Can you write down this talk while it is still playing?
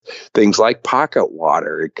things like pocket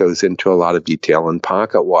water. It goes into a lot of detail in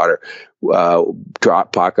pocket water.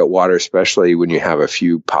 Drop pocket water, especially when you have a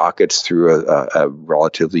few pockets through a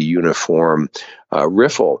relatively uniform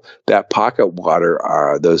riffle. That pocket water,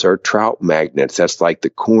 those are trout magnets. That's like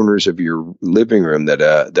the corners of your living room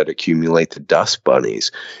that accumulate the dust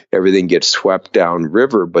bunnies. Everything gets swept down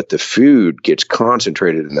river, but the food gets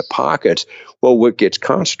concentrated in the pockets. Well, what gets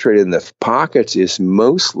concentrated in the pockets is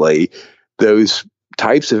mostly those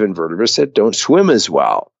types of invertebrates that don't swim as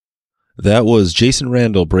well. That was Jason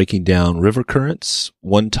Randall breaking down river currents,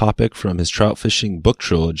 one topic from his trout fishing book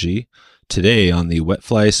trilogy, today on the Wet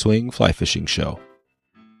Fly Swing Fly Fishing Show.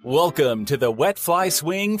 Welcome to the Wet Fly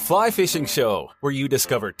Swing Fly Fishing Show, where you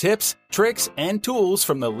discover tips, tricks, and tools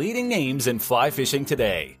from the leading names in fly fishing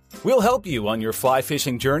today. We'll help you on your fly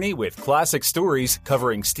fishing journey with classic stories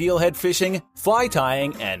covering steelhead fishing, fly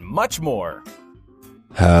tying, and much more.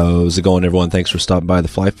 How's it going, everyone? Thanks for stopping by the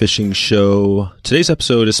Fly Fishing Show. Today's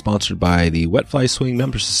episode is sponsored by the Wet Fly Swing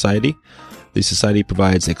Member Society. The society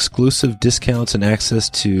provides exclusive discounts and access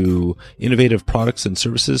to innovative products and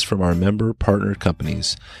services from our member partner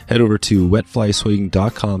companies. Head over to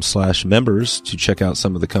wetflyswing.com/members to check out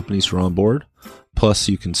some of the companies who are on board. Plus,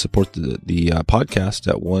 you can support the podcast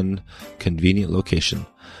at one convenient location.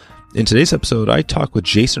 In today's episode, I talk with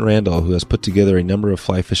Jason Randall, who has put together a number of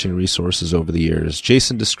fly fishing resources over the years.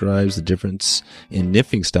 Jason describes the difference in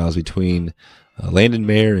nymphing styles between Landon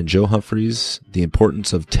Mayer and Joe Humphreys, the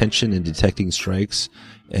importance of tension in detecting strikes,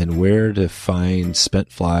 and where to find spent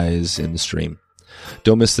flies in the stream.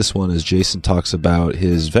 Don't miss this one as Jason talks about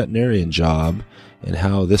his veterinarian job and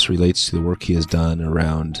how this relates to the work he has done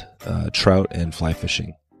around trout and fly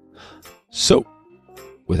fishing. So,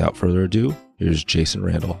 without further ado, here's Jason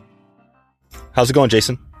Randall. How's it going,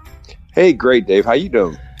 Jason? Hey, great, Dave. How you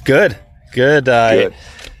doing? Good. Good.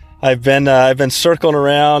 I've been circling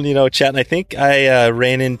around, chatting. I think I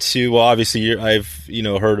ran into. Well, obviously, I've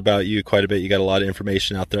heard about you quite a bit. You got a lot of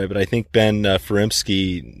information out there, but I think Ben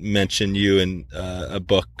Ferimsky mentioned you in a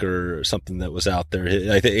book or something that was out there.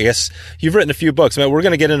 I guess you've written a few books. I mean, we're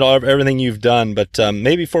going to get into everything you've done, but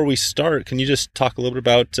maybe before we start, can you just talk a little bit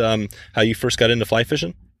about how you first got into fly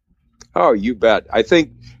fishing? Oh, you bet. I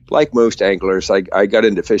think, like most anglers, I got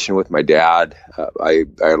into fishing with my dad. I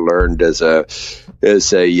learned as a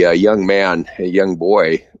young man, a young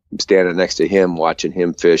boy, standing next to him, watching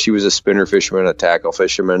him fish. He was a spinner fisherman, a tackle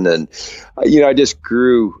fisherman, and I just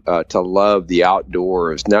grew to love the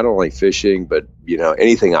outdoors, not only fishing, but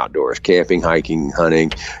anything outdoors, camping, hiking,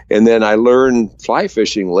 hunting. And then I learned fly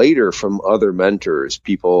fishing later from other mentors,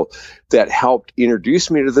 people that helped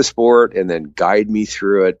introduce me to the sport and then guide me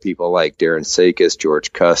through it. People like Darren Sakis,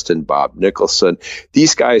 George Custon, Bob Nicholson.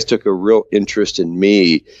 These guys took a real interest in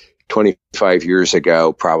me 25 years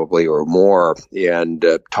ago, probably, or more, and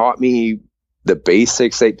taught me the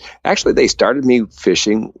basics. They started me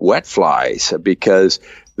fishing wet flies because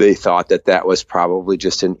they thought that was probably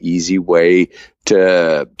just an easy way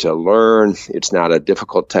to learn. It's not a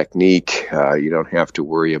difficult technique. You don't have to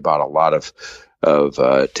worry about a lot of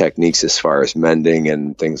techniques as far as mending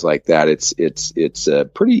and things like that. It's a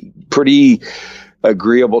pretty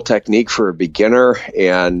agreeable technique for a beginner.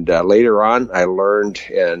 And later on, I learned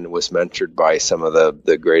and was mentored by some of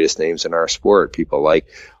the greatest names in our sport. People like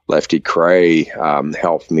Lefty Cray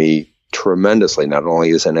helped me tremendously, not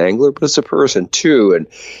only as an angler, but as a person too. And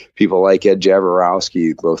people like Ed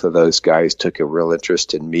Jaworowski, both of those guys took a real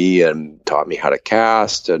interest in me and taught me how to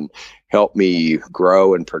cast and helped me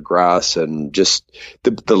grow and progress. And just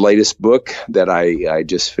the latest book that I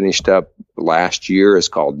just finished up last year is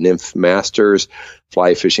called Nymph Masters,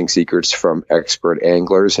 Fly Fishing Secrets from Expert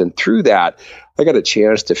Anglers. And through that, I got a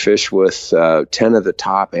chance to fish with 10 of the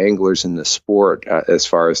top anglers in the sport as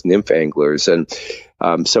far as nymph anglers. And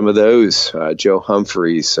some of those, Joe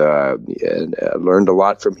Humphreys, and learned a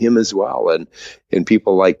lot from him as well. And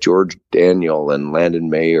people like George Daniel and Landon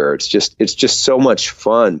Mayer. It's just so much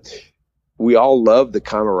fun. We all love the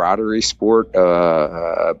camaraderie sport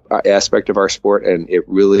aspect of our sport, and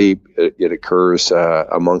it occurs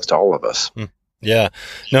amongst all of us. Yeah.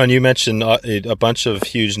 No, and you mentioned a bunch of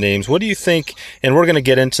huge names. What do you think, and we're going to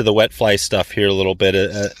get into the wet fly stuff here a little bit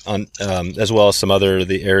as well as some other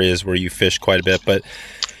the areas where you fish quite a bit, but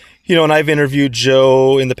and I've interviewed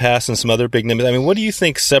Joe in the past and some other big names. I mean, what do you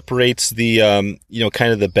think separates the,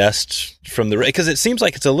 kind of the best from the, because it seems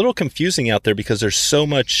like it's a little confusing out there because there's so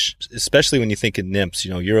much, especially when you think of nymphs,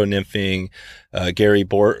 Euro nymphing, Gary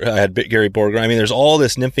Borger. I mean, there's all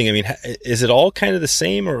this nymphing. I mean, is it all kind of the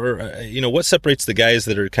same or what separates the guys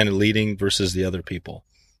that are kind of leading versus the other people?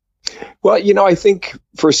 Well, I think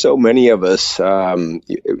for so many of us,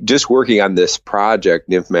 just working on this project,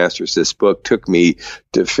 Nymph Masters, this book took me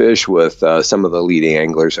to fish with some of the leading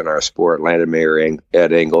anglers in our sport, Landon Mayer,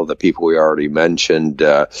 Ed Engel, the people we already mentioned,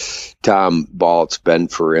 Tom Baltz, Ben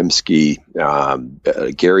Furimsky,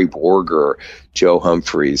 Gary Borger, Joe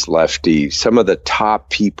Humphreys, Lefty, some of the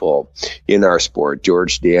top people in our sport,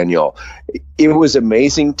 George Daniel. It was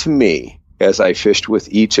amazing to me as I fished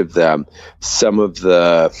with each of them, some of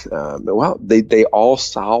the, they all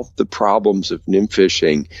solved the problems of nymph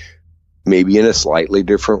fishing, maybe in a slightly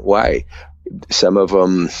different way. Some of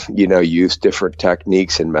them, use different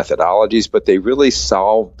techniques and methodologies, but they really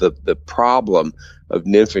solved the problem of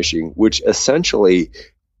nymph fishing, which essentially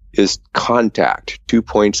is contact, 2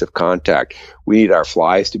 points of contact. We need our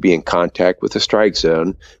flies to be in contact with the strike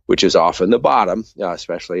zone, which is often the bottom,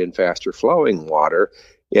 especially in faster flowing water.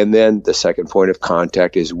 And then the second point of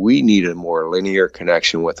contact is we need a more linear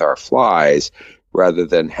connection with our flies rather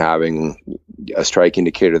than having a strike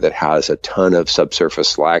indicator that has a ton of subsurface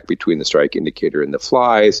slack between the strike indicator and the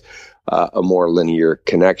flies. A more linear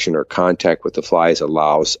connection or contact with the flies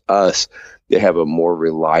allows us to have a more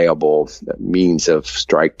reliable means of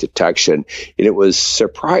strike detection. And it was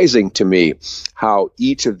surprising to me how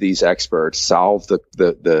each of these experts solved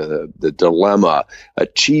the dilemma,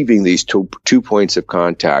 achieving these two points of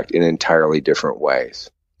contact in entirely different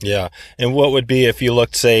ways. Yeah. And what would be if you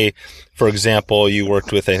looked, say, for example, you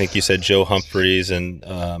worked with, I think you said Joe Humphreys and,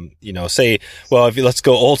 let's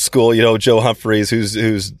go old school, Joe Humphreys,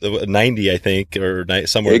 who's 90, I think, or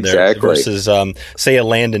somewhere in there versus, say a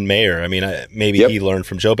Landon Mayer. I mean, maybe he learned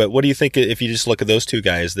from Joe, but what do you think if you just look at those two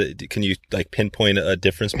guys, can you pinpoint a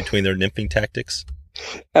difference between their nymphing tactics?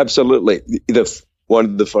 Absolutely. One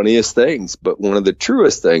of the funniest things, but one of the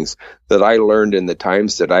truest things that I learned in the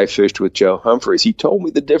times that I fished with Joe Humphreys, he told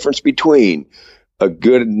me the difference between a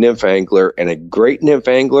good nymph angler and a great nymph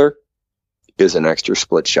angler is an extra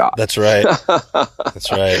split shot. That's right. That's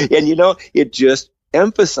right. And, it just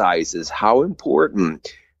emphasizes how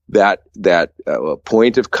important that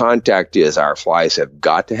point of contact is. Our flies have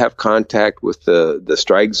got to have contact with the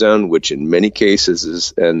strike zone, which in many cases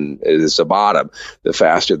is the bottom. The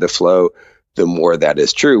faster the flow, the more that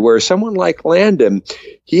is true. Whereas someone like Landon,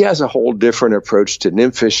 he has a whole different approach to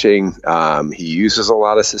nymph fishing. He uses a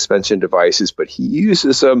lot of suspension devices, but he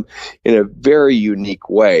uses them in a very unique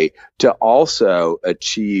way to also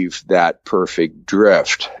achieve that perfect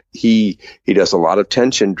drift. He does a lot of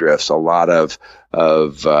tension drifts, a lot of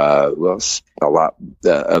the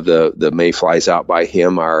mayflies out by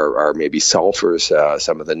him are maybe sulfurs,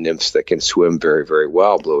 some of the nymphs that can swim very, very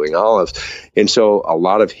well, blueing olives. And so a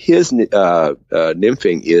lot of his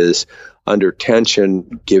nymphing is under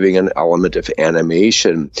tension, giving an element of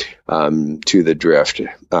animation to the drift,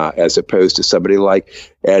 as opposed to somebody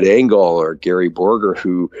like Ed Engel or Gary Borger,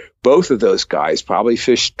 who both of those guys probably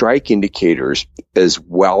fish strike indicators as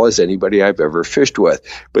well as anybody I've ever fished with,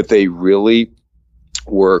 but they really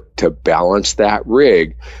work to balance that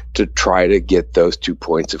rig to try to get those 2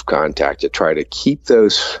 points of contact, to try to keep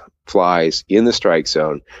those flies in the strike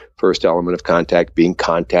zone. First element of contact being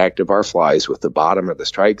contact of our flies with the bottom of the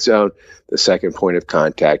strike zone. The second point of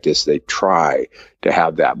contact is they try to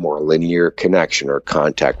have that more linear connection or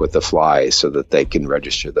contact with the flies so that they can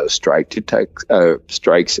register those strikes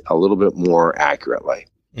a little bit more accurately.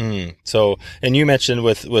 So, and you mentioned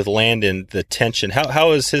with Landon, the tension,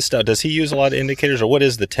 how is his style? Does he use a lot of indicators, or what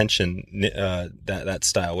is the tension, that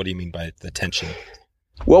style? What do you mean by the tension?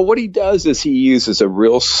 Well, what he does is he uses a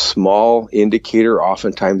real small indicator.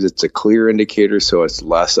 Oftentimes it's a clear indicator, so it's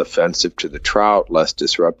less offensive to the trout, less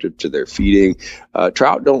disruptive to their feeding.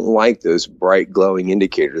 Trout don't like those bright glowing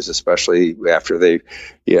indicators, especially after they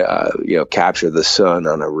capture the sun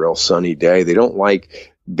on a real sunny day. They don't like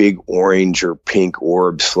big orange or pink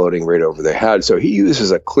orbs floating right over their head. So he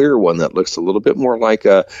uses a clear one that looks a little bit more like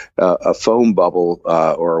a foam bubble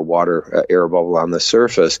or a water air bubble on the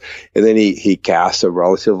surface. And then he casts a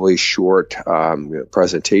relatively short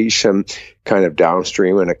presentation kind of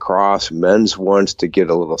downstream and across, mends once to get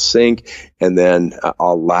a little sink, and then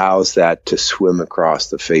allows that to swim across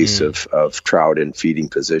the face of trout in feeding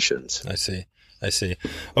positions. I see.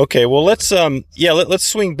 Okay, well, let's let's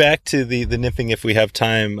swing back to the nymphing if we have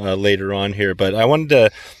time later on here. But I wanted to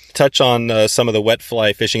touch on some of the wet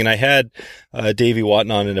fly fishing, and I had Davey Watton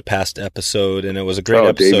on in a past episode, and it was a great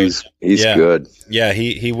episode. He's good. Yeah,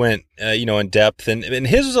 he went in depth, and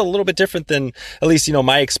his was a little bit different than at least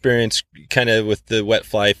my experience kind of with the wet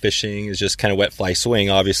fly fishing is just kind of wet fly swing.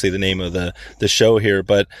 Obviously, the name of the show here,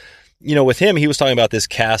 but with him, he was talking about this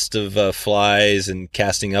cast of flies and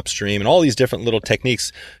casting upstream and all these different little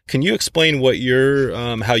techniques. Can you explain what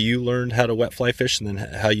how you learned how to wet fly fish and then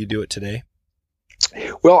how you do it today?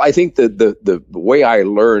 Well, I think the way I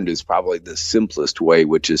learned is probably the simplest way,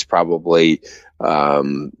 which is probably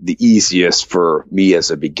the easiest for me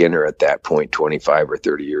as a beginner at that point, 25 or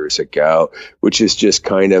 30 years ago, which is just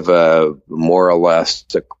kind of a more or less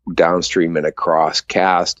a downstream and across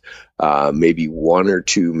cast, maybe one or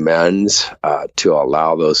two mends to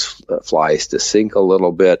allow those flies to sink a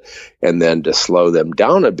little bit, and then to slow them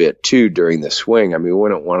down a bit too during the swing. I mean, we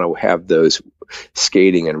don't want to have those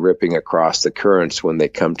skating and ripping across the currents when they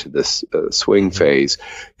come to this swing phase.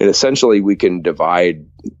 And essentially, we can divide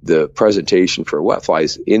the presentation for wet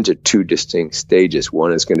flies into two distinct stages.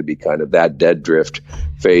 One is going to be kind of that dead drift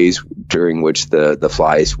phase during which the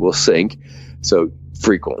flies will sink. So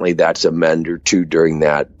frequently that's a mend or two during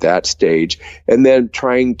that stage, and then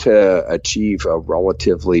trying to achieve a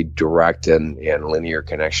relatively direct and linear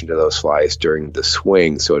connection to those flies during the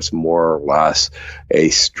swing. So it's more or less a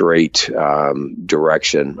straight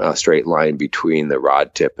direction, a straight line between the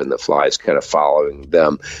rod tip and the flies, kind of following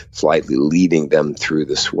them, slightly leading them through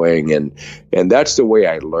the swing. And that's the way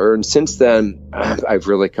I learned. Since then, I've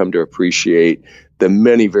really come to appreciate the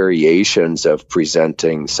many variations of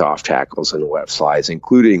presenting soft tackles and wet flies,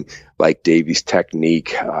 including like Davey's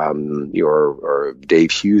technique, or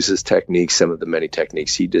Dave Hughes's technique, some of the many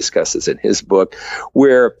techniques he discusses in his book,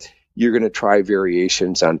 where you're going to try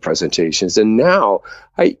variations on presentations. And now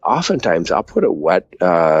I'll put a wet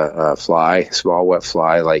fly, small wet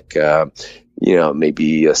fly, like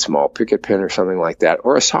maybe a small picket pin or something like that,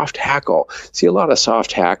 or a soft hackle. See a lot of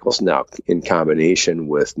soft hackles now in combination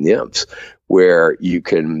with nymphs, where you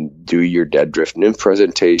can do your dead drift nymph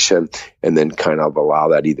presentation and then kind of allow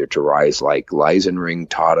that either to rise like Leisenring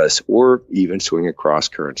taught us, or even swing across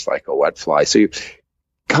currents like a wet fly. So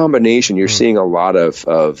combination, you're seeing a lot of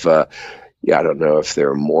I don't know if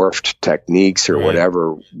they're morphed techniques or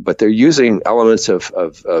whatever, but they're using elements of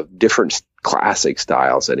different classic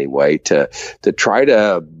styles anyway to try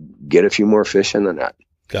to get a few more fish in the net.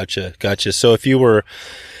 Gotcha. So if you were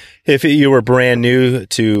brand new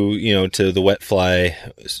to the wet fly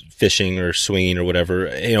fishing or swinging or whatever,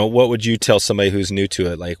 what would you tell somebody who's new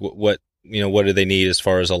to it? Like what do they need as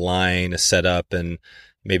far as a line, a setup, and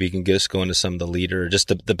maybe you can just go into some of the leader, just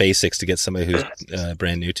the basics to get somebody who's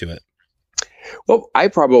brand new to it. Well, I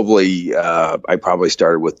probably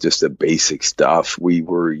started with just the basic stuff. We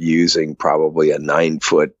were using probably a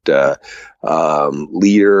 9-foot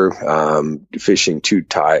leader, fishing two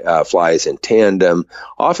flies in tandem,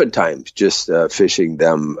 oftentimes just fishing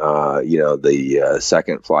them, the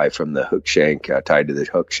second fly from the hook shank, tied to the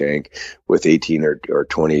hook shank with 18 or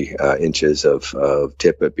 20 inches of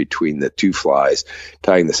tippet between the two flies,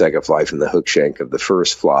 tying the second fly from the hook shank of the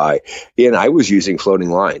first fly. And I was using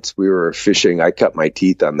floating lines. We were fishing. I cut my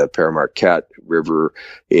teeth on the Paramarquette River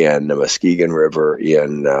and the Muskegon River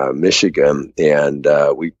in Michigan, and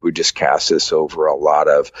we just cast this over a lot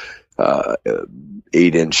of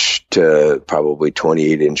 8-inch to probably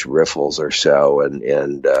 28-inch riffles or so, and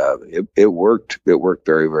it worked. It worked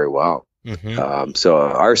very, very well. Mm-hmm. So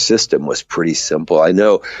our system was pretty simple. I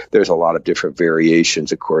know there's a lot of different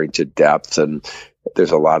variations according to depth, and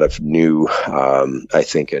there's a lot of new, a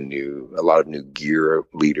lot of new gear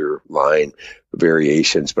leader line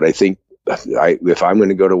variations. But I think if I'm going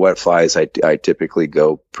to go to wet flies, I typically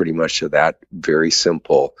go pretty much to that very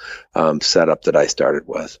simple setup that I started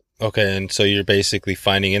with. Okay, and so you're basically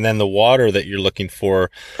finding, and then the water that you're looking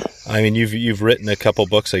for. I mean, you've written a couple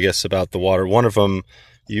books, I guess, about the water. One of them,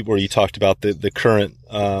 where you talked about the current,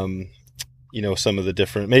 some of the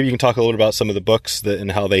different. Maybe you can talk a little about some of the books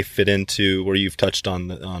and how they fit into where you've touched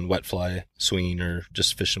on wet fly swinging or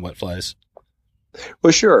just fishing wet flies.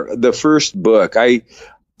 Well, sure. The first book, I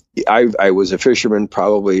was a fisherman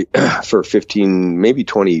probably for 15, maybe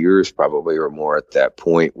 20 years, probably or more at that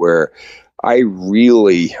point, where I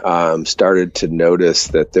really started to notice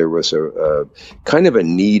that there was a kind of a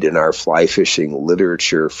need in our fly fishing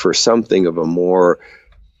literature for something of a more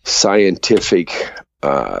scientific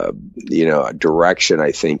direction,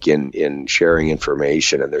 I think, in sharing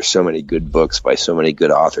information. And there's so many good books by so many good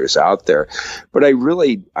authors out there. But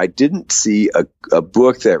I didn't see a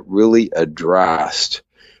book that really addressed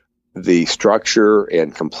the structure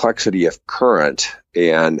and complexity of current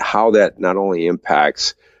and how that not only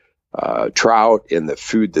impacts trout and the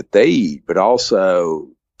food that they eat, but also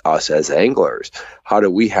us as anglers. How do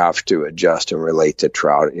we have to adjust and relate to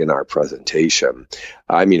trout in our presentation?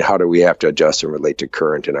 I mean, how do we have to adjust and relate to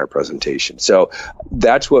current in our presentation? So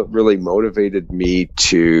that's what really motivated me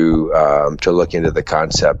to look into the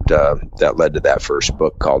concept that led to that first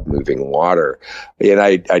book called Moving Water. And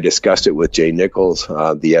I discussed it with Jay Nichols,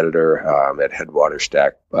 the editor at Headwater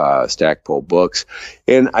Stackpole Books.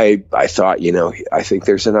 And I thought, I think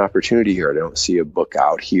there's an opportunity here. I don't see a book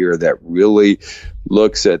out here that really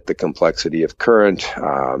looks at the complexity of current.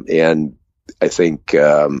 And I think,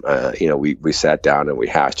 we sat down and we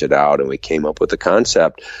hashed it out and we came up with the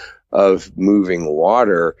concept of moving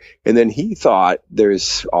water. And then he thought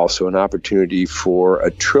there's also an opportunity for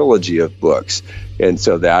a trilogy of books. And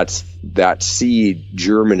so that seed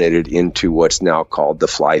germinated into what's now called the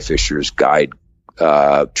Fly Fisher's Guide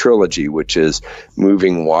trilogy, which is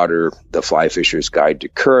Moving Water, the Fly Fisher's Guide to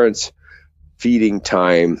Currents, Feeding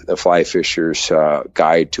Time, the Fly Fisher's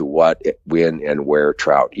Guide to What, When, and Where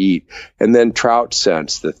Trout Eat, and then Trout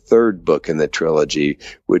Sense, the third book in the trilogy,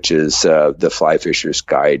 which is the Fly Fisher's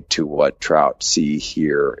Guide to What Trout See,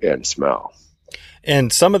 Hear, and Smell.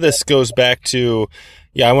 And some of this goes back to,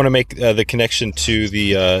 I want to make the connection to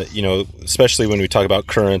the, especially when we talk about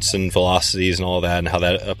currents and velocities and all that and how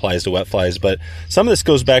that applies to wet flies. But some of this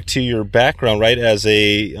goes back to your background, right? As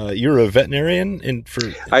you're a veterinarian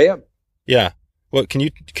I am. Yeah. Well, can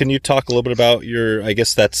you talk a little bit about your, I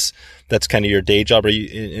guess that's kind of your day job,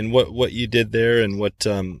 and what you did there and what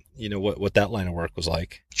that line of work was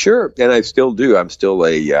like? Sure. And I still do. I'm still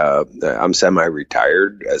I'm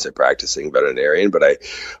semi-retired as a practicing veterinarian, but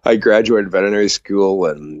I graduated veterinary school,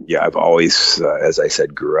 and I've always, as I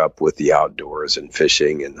said, grew up with the outdoors and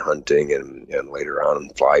fishing and hunting and later on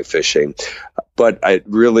fly fishing. But it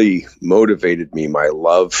really motivated me. My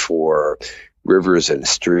love for rivers and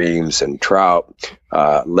streams and trout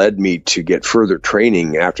led me to get further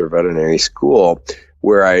training after veterinary school,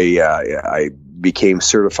 where I became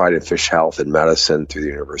certified in fish health and medicine through the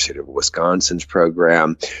University of Wisconsin's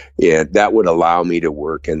program, and that would allow me to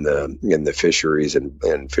work in the fisheries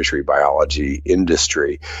and fishery biology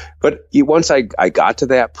industry. But once I got to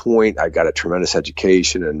that point, I got a tremendous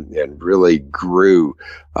education and really grew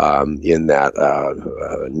in that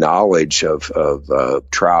knowledge of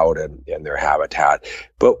trout and their habitat.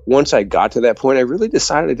 But once I got to that point, I really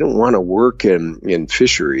decided I didn't want to work in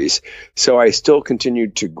fisheries. So I still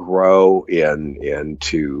continued to grow and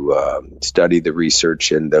to study the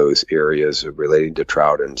research in those areas relating to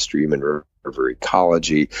trout and stream and river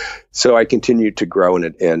ecology. So I continued to grow in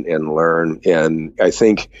it and learn. And I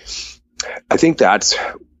think that's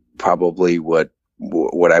probably what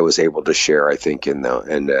I was able to share, I think, in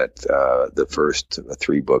the first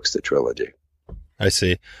three books, the trilogy. I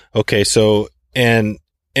see. Okay. So,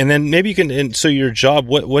 and then maybe you can, and so your job,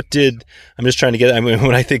 what did, I'm just trying to get, I mean,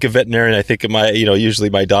 when I think of veterinarian, I think of usually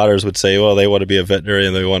my daughters would say, well, they want to be a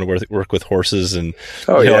veterinarian, they want to work with horses and,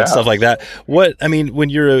 and stuff like that. When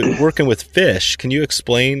you're working with fish, can you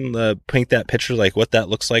explain, paint that picture, like what that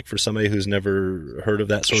looks like for somebody who's never heard of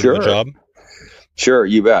that sort of a job? Sure,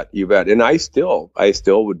 you bet. And I still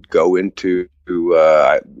would go into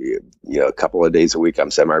a couple of days a week.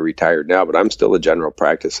 I'm semi-retired now, but I'm still a general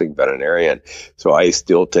practicing veterinarian. So I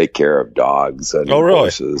still take care of dogs and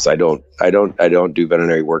horses. I don't do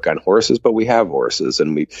veterinary work on horses, but we have horses,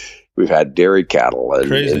 and we've had dairy cattle,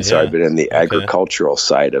 and so I've been in the agricultural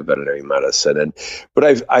side of veterinary medicine.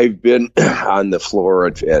 But I've been on the floor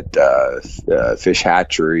at fish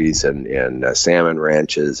hatcheries and salmon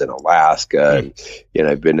ranches in Alaska, and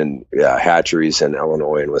I've been in hatcheries in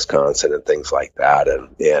Illinois and Wisconsin and things like that.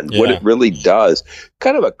 And what it really does,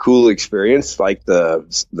 kind of a cool experience, like the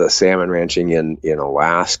salmon ranching in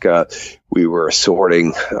Alaska. We were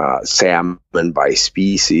sorting salmon by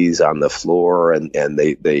species on the floor, and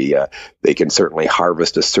they can certainly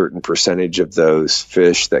harvest a certain percentage of those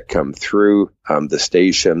fish that come through the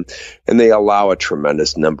station, and they allow a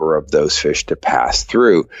tremendous number of those fish to pass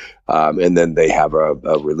through. And then they have a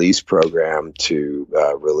release program to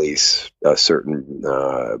release a certain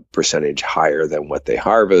percentage higher than what they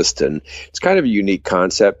harvest. And it's kind of a unique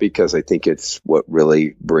concept because I think it's what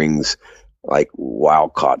really brings like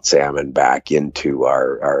wild caught salmon back into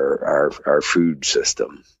our food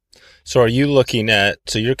system. So are you looking at,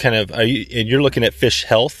 you're looking at fish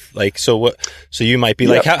health? Like, so you might be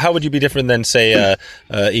like, how would you be different than say a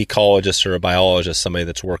ecologist or a biologist, somebody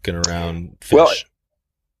that's working around fish? Well,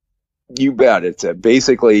 you bet. It's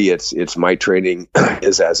basically my training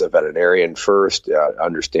is as a veterinarian first,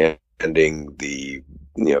 understanding the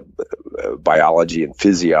biology and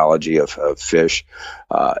physiology of fish.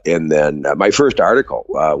 And then my first article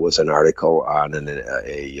was an article on an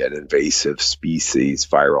invasive species,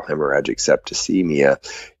 viral hemorrhagic septicemia,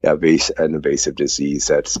 an invasive disease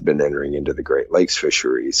that's been entering into the Great Lakes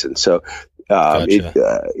fisheries. And so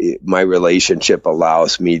Gotcha. My relationship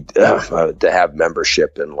allows me to have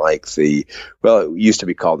membership in it used to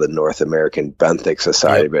be called the North American Benthic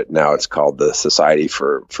Society, Yep. but now it's called the Society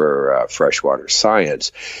for Freshwater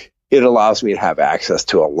Science. It allows me to have access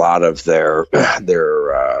to a lot of their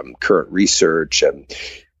current research, and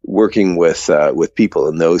working with people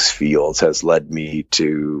in those fields has led me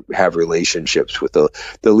to have relationships with the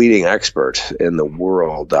leading experts in the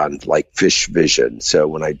world on fish vision. So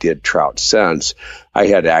when I did Trout Sense, I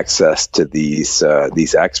had access to these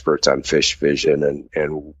experts on fish vision,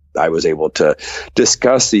 and I was able to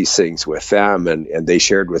discuss these things with them, and they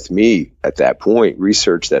shared with me at that point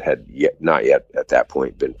research that had not yet at that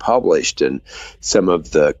point been published, and some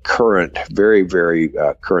of the current, very, very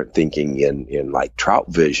current thinking in trout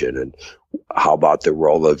vision, and how about the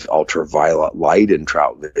role of ultraviolet light in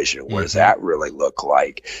trout vision? What does that really look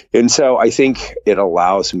like? And so I think it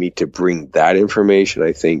allows me to bring that information,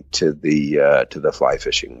 I think, to the fly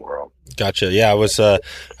fishing world. Gotcha. Yeah, I was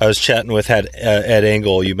chatting with Ed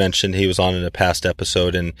Engel. You mentioned he was on in a past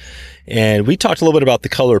episode, and we talked a little bit about the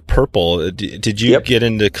color purple. Did you Yep. get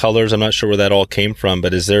into colors? I'm not sure where that all came from,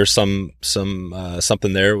 but is there something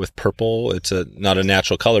there with purple? It's not a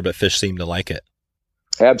natural color, but fish seem to like it.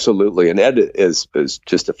 Absolutely. And Ed is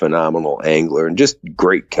just a phenomenal angler and just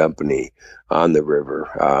great company on the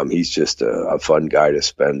river. He's just a fun guy to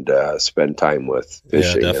spend time with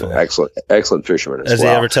fishing. Yeah, and excellent fisherman as Does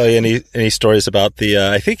well. he ever tell you any stories about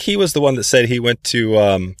I think he was the one that said he went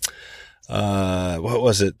to, what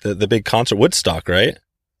was it? The big concert, Woodstock, right?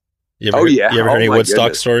 You ever heard any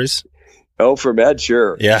Woodstock stories? Oh, from Ed,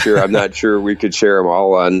 sure. Yeah. Sure. I'm not sure we could share them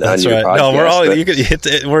all on your podcast. No,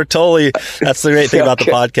 we're totally, that's the great thing about the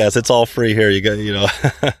podcast. It's all free here.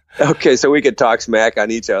 Okay. So we could talk smack on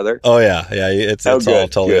each other. Oh yeah. Yeah. It's all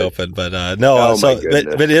totally open, but, no.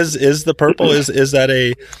 But is the purple, is that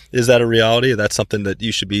a reality? That's something that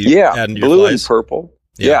you should be adding to your blue flies? and purple.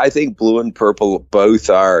 Yeah. I think blue and purple both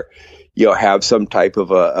are, have some type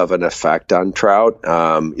of an effect on trout.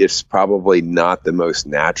 It's probably not the most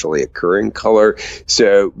naturally occurring color.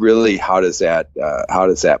 So really, how does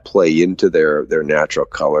that play into their natural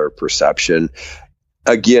color perception?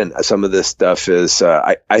 Again, some of this stuff is,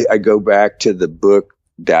 I go back to the book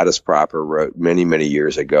Datus Proper wrote many, many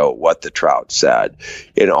years ago, What the Trout Said.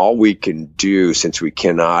 And all we can do, since we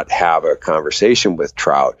cannot have a conversation with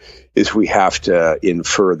trout, is we have to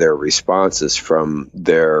infer their responses from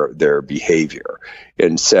their behavior.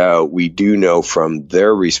 And so we do know from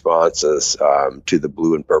their responses to the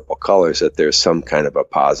blue and purple colors that there's some kind of a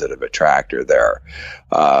positive attractor there.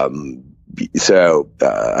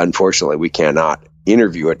 Unfortunately, we cannot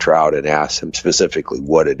interview a trout and ask them specifically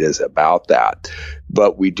what it is about that.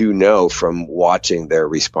 But we do know from watching their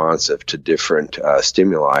responsive to different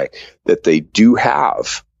stimuli that they do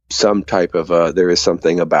have some type of there is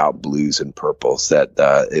something about blues and purples that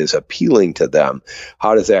is appealing to them.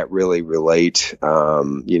 How does that really relate,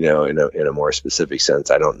 in a more specific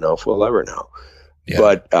sense? I don't know if we'll ever know. Yeah.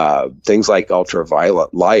 But things like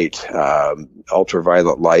ultraviolet light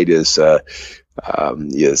is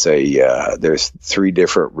there's three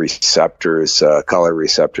different receptors, color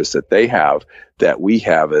receptors that they have that we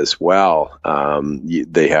have as well.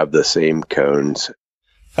 They have the same cones.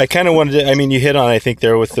 I kind of wanted to, you hit on, I think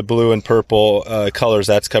there with the blue and purple colors,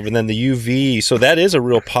 that's covered. And then the UV. So that is a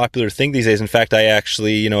real popular thing these days. In fact, I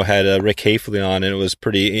actually, had Rick Hafley on, and it was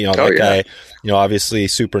pretty, guy, obviously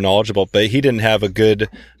super knowledgeable, but he didn't have a good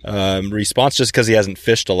response just because he hasn't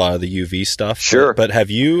fished a lot of the UV stuff. Sure. But have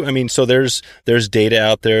you, so there's data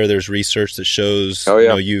out there, there's research that shows,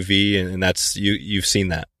 UV, and that's, you've seen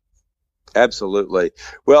that. Absolutely.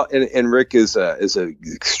 Well, and Rick is a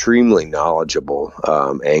extremely knowledgeable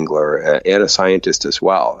angler and a scientist as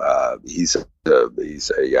well. I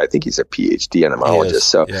think he's a PhD entomologist.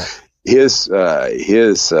 So his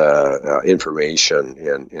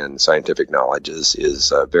information and scientific knowledge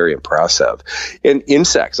is very impressive. And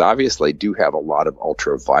insects obviously do have a lot of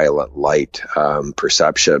ultraviolet light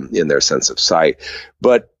perception in their sense of sight,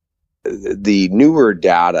 but the newer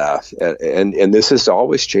data, and this is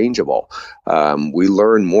always changeable. We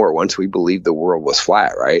learn more once we believe the world was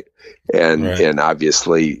flat, right? And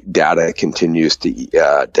obviously data continues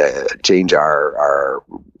to change our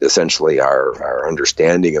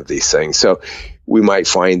understanding of these things. So we might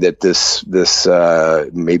find that this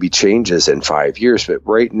maybe changes in 5 years, but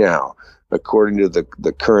right now, according to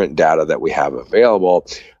the current data that we have available,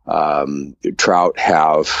 trout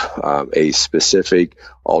have a specific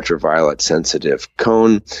ultraviolet sensitive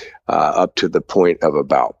cone up to the point of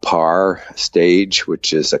about par stage,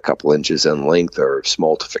 which is a couple inches in length, or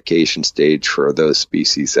smoltification stage for those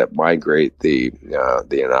species that migrate, the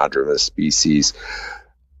anadromous species.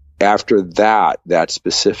 After that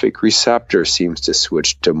specific receptor seems to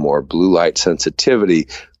switch to more blue light sensitivity,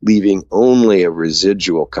 leaving only a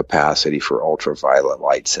residual capacity for ultraviolet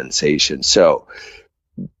light sensation. So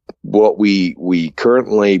what we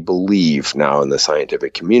currently believe now in the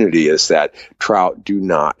scientific community is that trout do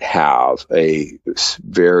not have a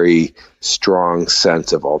very strong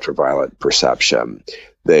sense of ultraviolet perception.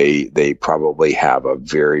 They probably have a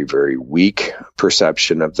very, very weak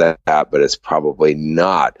perception of that, but it's probably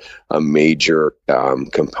not a major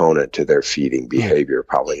component to their feeding behavior.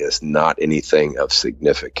 Probably is not anything of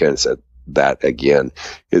significance. That again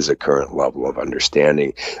is a current level of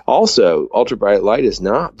understanding. Also, ultraviolet light is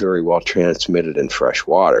not very well transmitted in fresh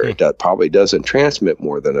water. It probably doesn't transmit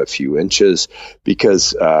more than a few inches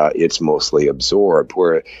because it's mostly absorbed.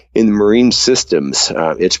 Where in marine systems,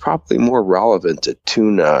 it's probably more relevant to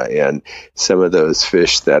tuna and some of those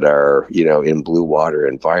fish that are, in blue water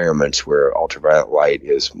environments where ultraviolet light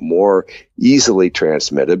is more easily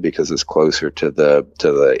transmitted because it's closer to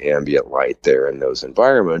the ambient light there in those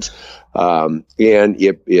environments. And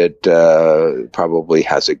it probably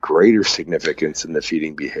has a greater significance in the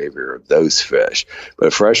feeding behavior of those fish.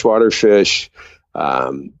 But freshwater fish,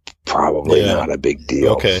 probably not a big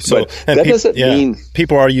deal. Okay, so that doesn't mean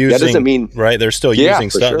people are using. That doesn't mean they're still using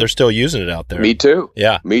stuff. Sure. They're still using it out there. Me too.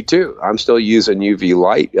 Yeah, me too. I'm still using UV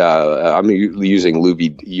light. I'm using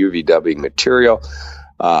UV dubbing material,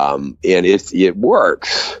 and it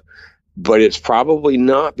works. But it's probably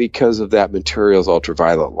not because of that material's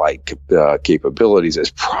ultraviolet light capabilities.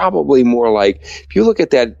 It's probably more like, if you look at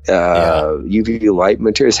that UV light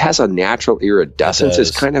material, it has a natural iridescence.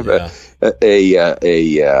 It's kind of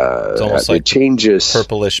it's almost like it changes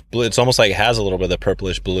purplish blue. It's almost like it has a little bit of the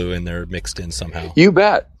purplish blue in there mixed in somehow. You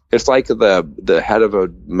bet. It's like the head of a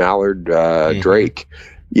mallard drake.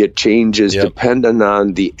 It changes depending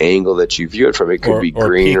on the angle that you view it from. It could be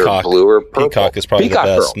green peacock, or blue or purple. Peacock is probably the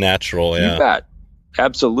best natural. Yeah. You bet.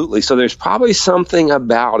 Absolutely. So there's probably something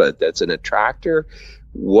about it that's an attractor.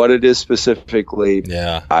 What it is specifically,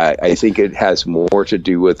 I think it has more to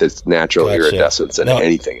do with its natural iridescence than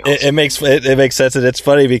anything else. It makes sense, and it's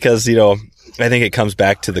funny because I think it comes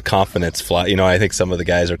back to the confidence fly. I think some of the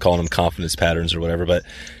guys are calling them confidence patterns or whatever, but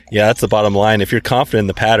yeah, that's the bottom line. If you're confident in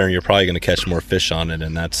the pattern, you're probably going to catch more fish on it,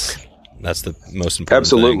 and that's the most important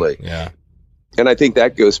Absolutely. thing. Yeah. And I think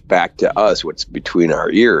that goes back to us, what's between our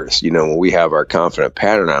ears. When we have our confident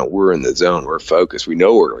pattern on, we're in the zone, we're focused, we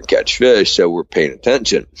know we're going to catch fish, so we're paying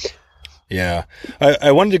attention. Yeah.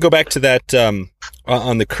 I wanted to go back to that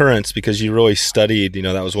on the currents, because you really studied,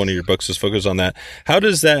 that was one of your books was focused on that. How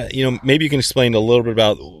does that, maybe you can explain a little bit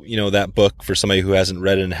about, that book for somebody who hasn't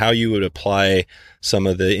read it and how you would apply some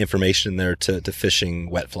of the information there to fishing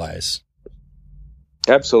wet flies.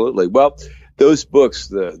 Absolutely. Well, those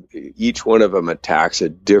books, each one of them attacks a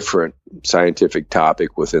different scientific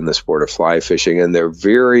topic within the sport of fly fishing, and they're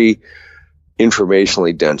very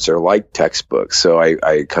informationally dense. They're like textbooks. So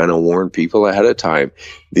I kind of warn people ahead of time.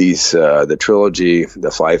 The trilogy,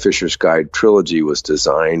 the Fly Fisher's Guide trilogy, was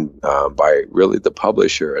designed by really the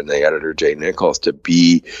publisher and the editor, Jay Nichols, to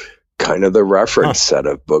be kind of the reference set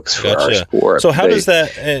of books for our sport. So how does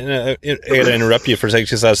that, I got to interrupt you for a second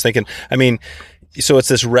because I was thinking, so it's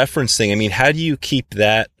this reference thing. How do you keep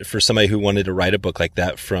that for somebody who wanted to write a book like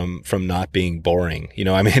that from not being boring?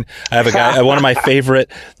 I have a guy, one of my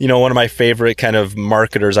favorite kind of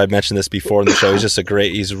marketers. I've mentioned this before in the show.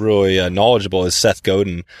 He's really knowledgeable, is Seth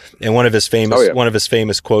Godin. And one of his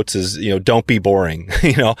famous quotes is, don't be boring.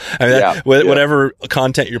 Whatever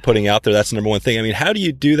content you're putting out there, that's the number one thing. How do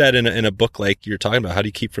you do that in a book like you're talking about? How do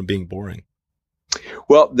you keep from being boring?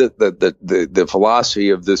 Well, the philosophy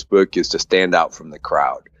of this book is to stand out from the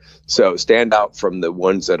crowd. So stand out from the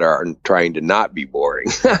ones that are trying to not be boring.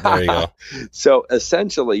 There you go. So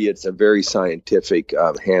essentially, it's a very scientific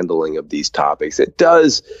handling of these topics. It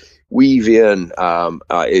does weave in,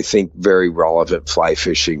 I think, very relevant fly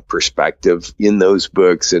fishing perspective in those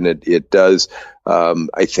books, and it does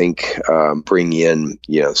I think bring in,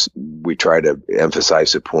 we try to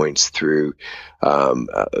emphasize the points through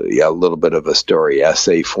a little bit of a story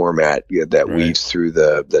essay format that weaves through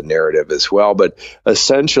the narrative as well. But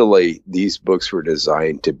essentially, these books were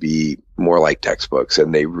designed to be more like textbooks,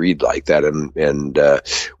 and they read like that. And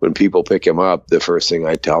when people pick them up, the first thing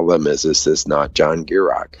I tell them is, this is not John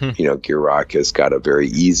Gierach. Gierach has got a very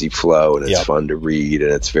easy flow, and it's fun to read,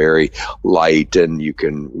 and it's very light, and you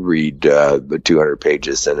can read 200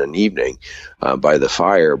 pages in an evening by the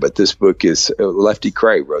fire. But this book is, Lefty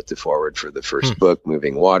Kreh wrote the foreword for the first book,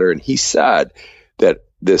 Moving Water, and he said that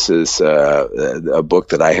this is a book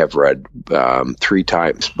that I have read 3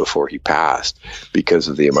 times before he passed, because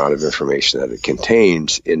of the amount of information that it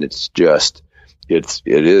contains. And it's going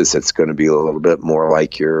to be a little bit more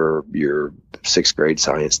like your 6th grade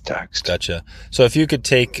science text. Gotcha. So if you could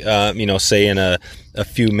take, say in a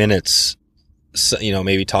few minutes,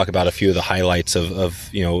 maybe talk about a few of the highlights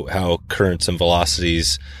of how currents and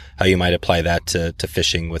velocities, how you might apply that to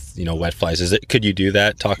fishing with, wet flies. Could you do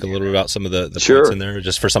that? Talk a little bit about some of the Sure. points in there,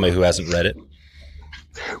 just for somebody who hasn't read it.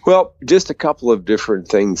 Well, just a couple of different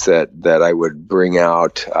things that I would bring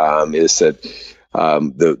out is that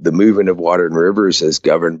the movement of water in rivers is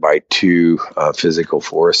governed by 2 physical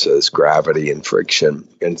forces, gravity and friction.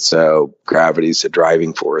 And so gravity is the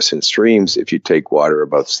driving force in streams. If you take water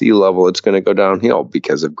above sea level, it's going to go downhill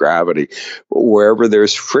because of gravity. But wherever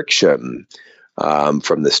there's friction,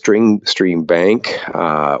 from the stream bank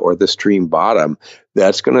or the stream bottom,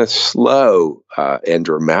 that's going to slow and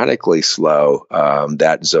dramatically slow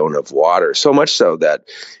that zone of water. So much so that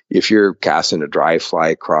if you're casting a dry fly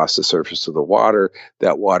across the surface of the water,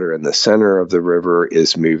 that water in the center of the river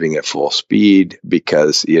is moving at full speed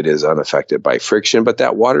because it is unaffected by friction. But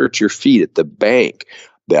that water at your feet at the bank,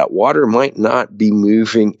 that water might not be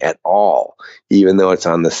moving at all, even though it's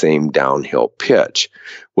on the same downhill pitch.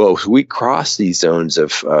 Well, if we cross these zones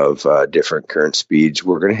of different current speeds,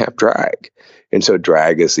 we're going to have drag. And so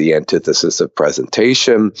drag is the antithesis of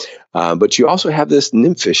presentation. But you also have this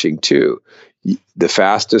nymph fishing too. The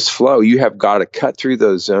fastest flow, you have got to cut through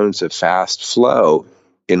those zones of fast flow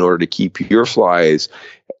in order to keep your flies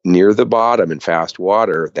near the bottom in fast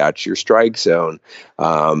water. That's your strike zone.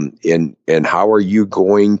 And how are you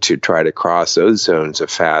going to try to cross those zones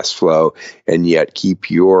of fast flow and yet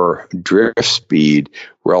keep your drift speed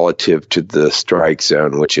relative to the strike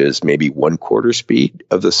zone, which is maybe 1/4 speed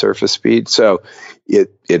of the surface speed? So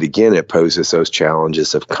it poses those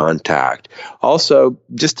challenges of contact. Also,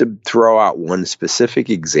 just to throw out one specific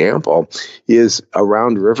example, is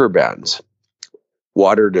around river bends.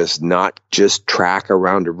 Water does not just track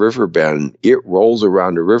around a river bend. It rolls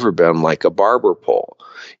around a river bend like a barber pole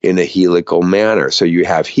in a helical manner. So you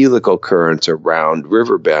have helical currents around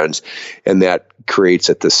river bends, and that creates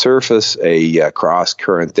at the surface a cross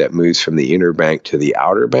current that moves from the inner bank to the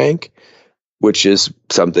outer bank, which is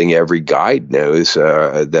something every guide knows,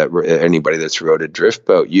 that anybody that's rowed a drift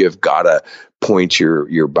boat, you have got to point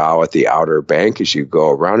your bow at the outer bank as you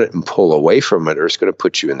go around it and pull away from it, or it's going to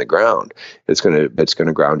put you in the ground. It's going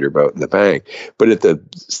to ground your boat in the bank. But at the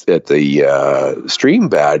stream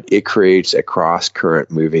bed, it creates a cross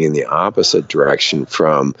current moving in the opposite direction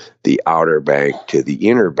from the outer bank to the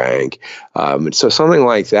inner bank. And so something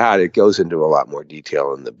like that, it goes into a lot more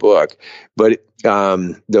detail in the book. But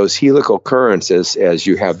those helical currents, as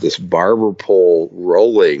you have this barber pole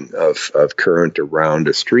rolling of current around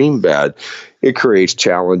a stream bed, it creates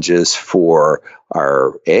challenges for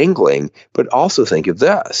our angling. But also think of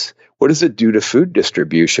this. What does it do to food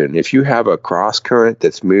distribution? If you have a cross current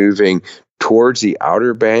that's moving towards the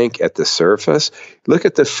outer bank at the surface, look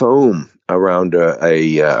at the foam around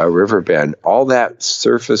a river bend. All that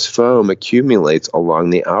surface foam accumulates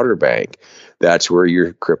along the outer bank. That's where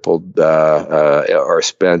your crippled or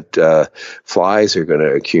spent flies are going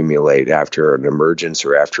to accumulate after an emergence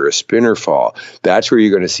or after a spinner fall. That's where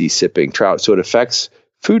you're going to see sipping trout. So it affects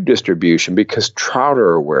food distribution because trout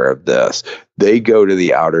are aware of this. They go to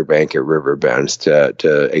the outer bank at river bends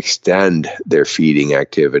to extend their feeding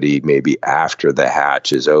activity maybe after the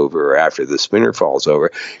hatch is over or after the spinner fall's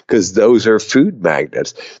over, because those are food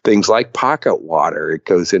magnets. Things like pocket water. It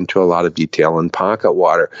goes into a lot of detail in pocket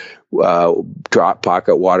water. Drop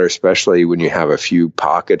pocket water, especially when you have a few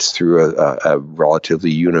pockets through a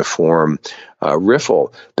relatively uniform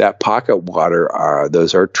riffle. That pocket water,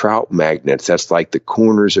 those are trout magnets. That's like the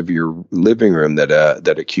corners of your living room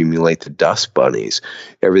that accumulate the dust bunnies.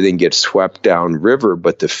 Everything gets swept down river,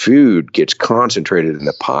 but the food gets concentrated in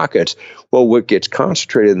the pockets. Well, what gets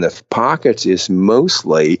concentrated in the pockets is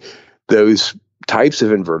mostly those types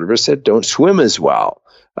of invertebrates that don't swim as well.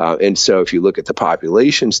 And so if you look at the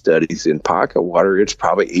population studies in pocket water, it's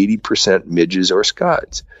probably 80% midges or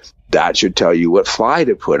scuds. That should tell you what fly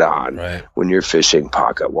to put on when you're fishing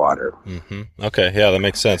pocket water. Mm-hmm. Okay, yeah, that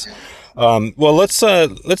makes sense. Well,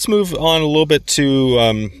 let's move on a little bit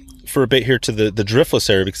to for a bit here to the Driftless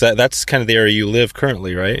area, because that's kind of the area you live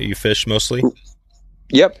currently, right? You fish mostly.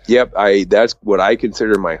 Yep. That's what I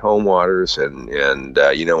consider my home waters, and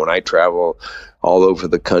when I travel all over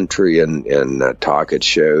the country and talk at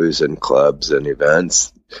shows and clubs and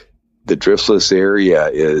events, the Driftless area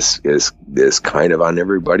is kind of on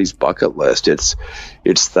everybody's bucket list. It's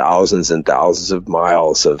thousands and thousands of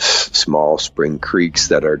miles of small spring creeks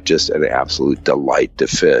that are just an absolute delight to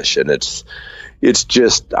fish, and it's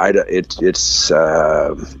just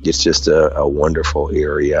a wonderful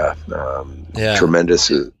area.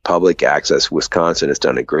 Tremendous public access. Wisconsin has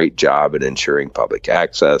done a great job in ensuring public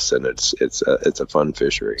access, and it's a fun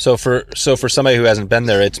fishery. So for somebody who hasn't been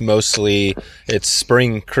there, it's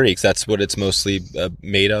spring creeks. That's what it's mostly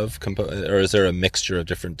made of, or is there a mixture of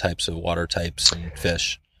different types of water types and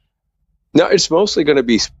fish? No, it's mostly going to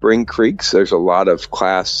be spring creeks. There's a lot of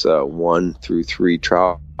class 1 through 3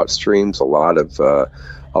 trout streams, a lot of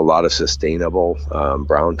sustainable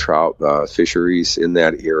brown trout fisheries in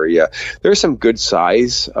that area. There's some good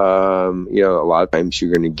size. A lot of times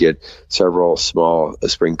you're going to get several small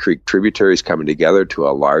Spring Creek tributaries coming together to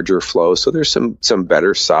a larger flow. So there's some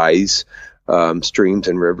better size streams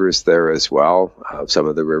and rivers there as well. Some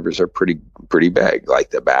of the rivers are pretty big, like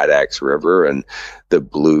the Bad Axe River and the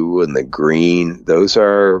Blue and the Green. Those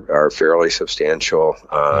are fairly substantial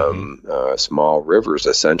small rivers,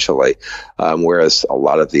 essentially. Whereas a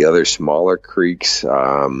lot of the other smaller creeks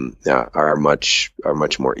are much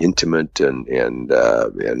more intimate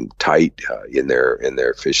and tight in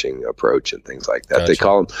their fishing approach and things like that.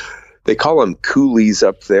 Gotcha. They call them coulees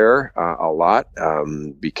up there a lot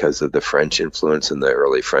because of the French influence and the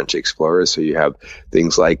early French explorers. So you have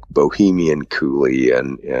things like Bohemian coulee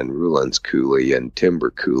and Rouland's coulee and Timber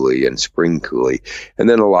coulee and Spring coulee. And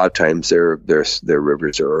then a lot of times their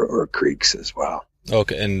rivers or creeks as well.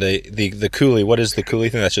 Okay, and the coulee, what is the coulee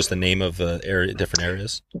thing? That's just the name of different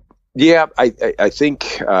areas? Yeah, I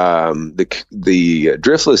think the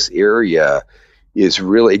Driftless area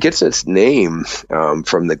it gets its name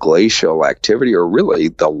from the glacial activity, or really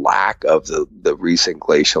the lack of the recent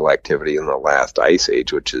glacial activity in the last ice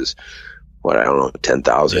age, which is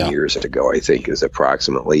 10,000 years ago, I think, is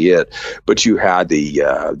approximately it. But you had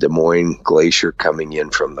the Des Moines Glacier coming in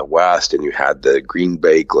from the west, and you had the Green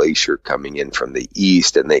Bay Glacier coming in from the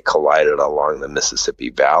east, and they collided along the Mississippi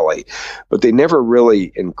Valley. But they never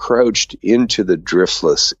really encroached into the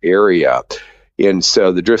Driftless area. And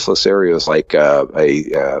so the Driftless area is like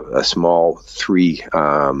a small three,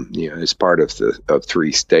 it's part of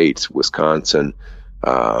 3 states: Wisconsin,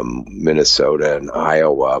 Minnesota, and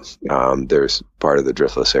Iowa. There's part of the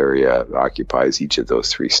Driftless area occupies each of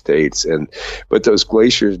those 3 states, but those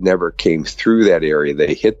glaciers never came through that area.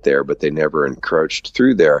 They hit there, but they never encroached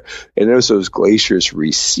through there. And as those glaciers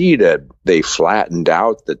receded, they flattened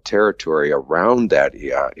out the territory around that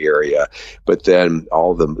area. But then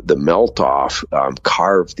all the melt off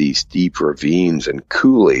carved these deep ravines and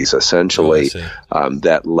coulees, essentially,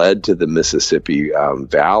 that led to the Mississippi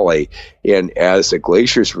Valley. And as the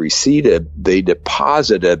glaciers receded, they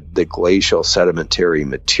deposited the glacial sedimentary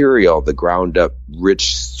material, the ground up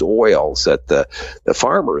rich soils that the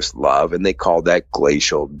farmers love, and they call that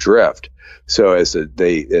glacial drift. So as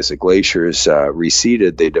the glaciers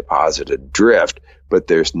receded, they deposited drift, but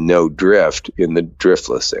there's no drift in the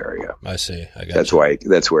Driftless area. I see. I got that's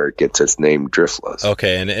where it gets its name, Driftless.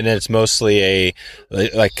 Okay, and it's mostly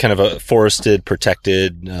like kind of a forested,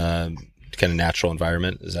 protected kind of natural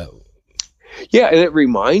environment. Is that? Yeah, and it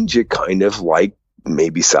reminds you kind of like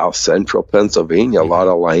maybe south central Pennsylvania, a lot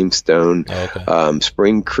of limestone,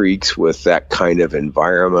 spring creeks with that kind of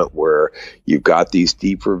environment where you've got these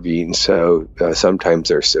deep ravines. So sometimes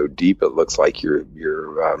they're so deep it looks like you're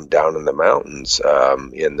down in the mountains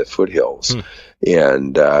in the foothills.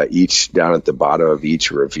 And each down at the bottom of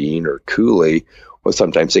each ravine or coulee, well,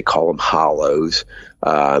 sometimes they call them hollows,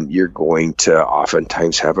 you're going to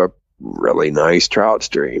oftentimes have a really nice trout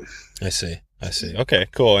stream. I see. Okay,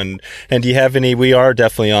 cool. And do you have any? We are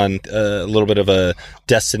definitely on a little bit of a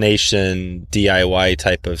destination DIY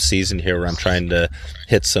type of season here, where I'm trying to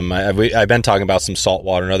hit some. I've been talking about some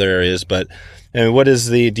saltwater in other areas, but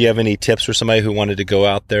do you have any tips for somebody who wanted to go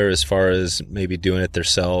out there as far as maybe doing it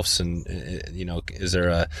themselves? And is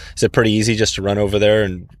it pretty easy just to run over there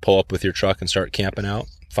and pull up with your truck and start camping out,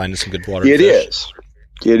 finding some good water? It is.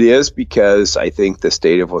 It is, because I think the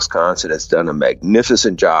state of Wisconsin has done a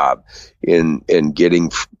magnificent job in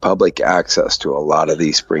getting public access to a lot of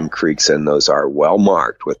these spring creeks, and those are well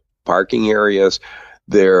marked with parking areas.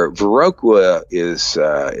 Their Viroqua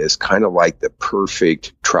is kind of like the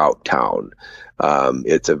perfect trout town.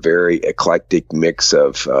 It's a very eclectic mix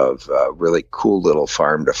of really cool little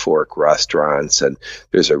farm to fork restaurants, and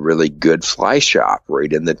there's a really good fly shop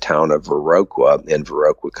right in the town of Viroqua, and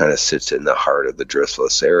Viroqua kind of sits in the heart of the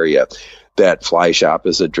Driftless area. That fly shop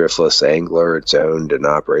is a Driftless angler. It's owned and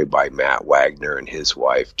operated by Matt Wagner and his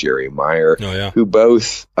wife, Jerry Meyer, who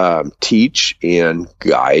both teach and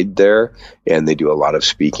guide there, and they do a lot of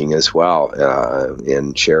speaking as well,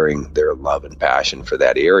 and sharing their love and passion for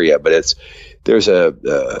that area. But it's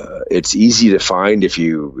easy to find if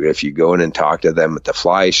you go in and talk to them at the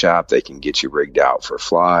fly shop. They can get you rigged out for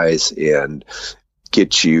flies and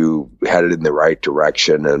get you headed in the right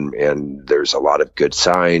direction, and there's a lot of good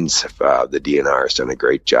signs. The DNR has done a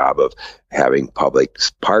great job of having public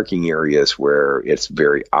parking areas where it's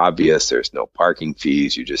very obvious there's no parking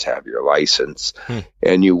fees. You just have your license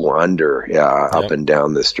and you wander up and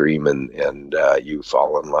down the stream, and you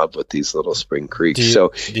fall in love with these little spring creeks. Do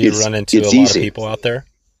you run into a lot of people out there?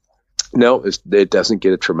 No, it doesn't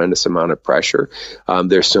get a tremendous amount of pressure.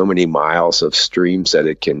 There's so many miles of streams that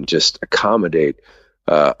it can just accommodate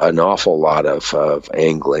an awful lot of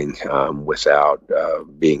angling without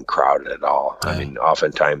being crowded at all. I mean,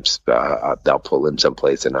 oftentimes they'll pull in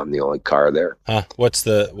someplace and I'm the only car there. What's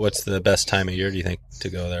the best time of year, do you think, to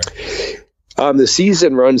go there? The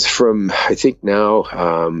season runs from, I think now,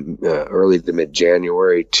 early to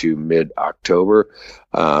mid-January to mid-October.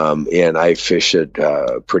 And I fish it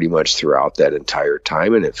pretty much throughout that entire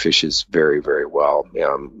time, and it fishes very, very well.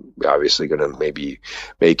 I'm obviously going to maybe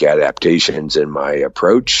make adaptations in my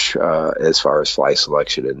approach as far as fly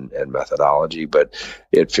selection and methodology, but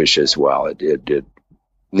it fishes well. It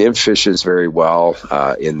nymph fishes very well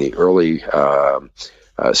in the early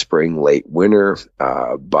spring, late winter.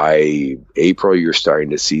 By April, you're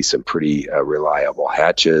starting to see some pretty reliable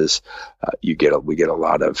hatches. We get a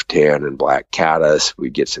lot of tan and black caddis.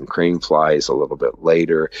 We get some crane flies a little bit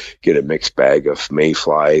later. Get a mixed bag of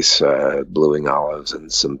mayflies, blueing olives,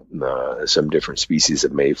 and some different species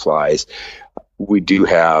of mayflies. We do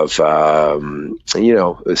have,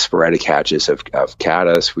 sporadic hatches of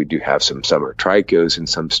caddis. We do have some summer trichos in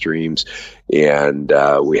some streams, and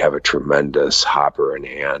we have a tremendous hopper and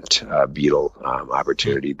ant beetle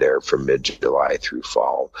opportunity there from mid-July through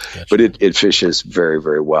fall. Gotcha. But it fishes very,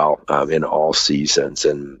 very well in all seasons,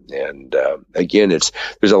 and again,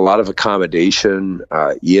 there's a lot of accommodation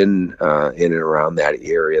in and around that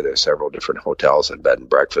area. There's several different hotels and bed and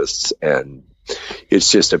breakfasts, and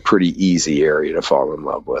it's just a pretty easy area to fall in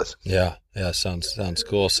love with. Yeah, sounds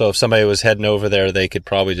cool. So if somebody was heading over there, they could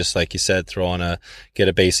probably just, like you said, get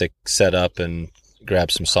a basic setup and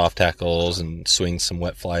grab some soft tackles and swing some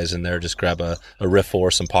wet flies in there. Just grab a riffle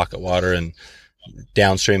or some pocket water, and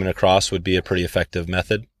downstream and across would be a pretty effective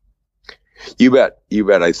method. You bet.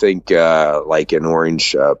 I think like an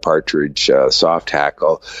orange partridge soft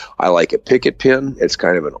tackle, I like a picket pin. It's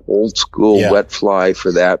kind of an old school wet fly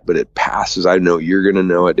for that, but it passes. I know you're going to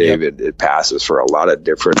know it, David. Yep. It passes for a lot of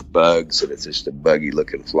different bugs, and it's just a buggy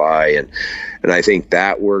looking fly, and I think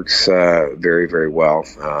that works very, very well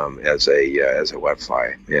as a wet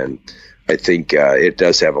fly. And I think it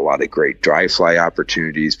does have a lot of great dry fly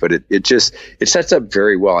opportunities, but it sets up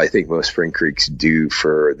very well. I think most spring creeks do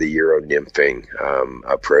for the Euro nymphing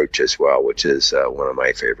approach as well, which is one of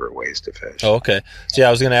my favorite ways to fish. Oh, okay. So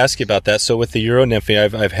I was going to ask you about that. So with the Euro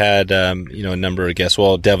nymphing, I've had a number of guests.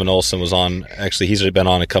 Well, Devin Olson was on. Actually, he's already been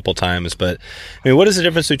on a couple times. But I mean, what is the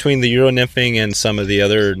difference between the Euro nymphing and some of the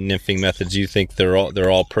other nymphing methods? Do you think they're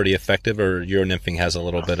all pretty effective, or Euro nymphing has a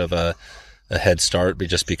little bit of a head start, but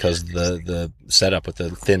just because the setup with the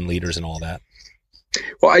thin leaders and all that?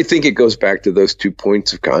 Well, I think it goes back to those 2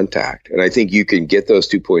 points of contact. And I think you can get those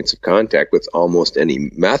 2 points of contact with almost any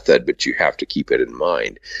method, but you have to keep it in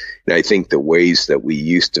mind. And I think the ways that we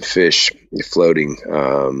used to fish floating,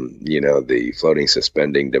 the floating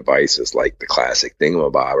suspending devices like the classic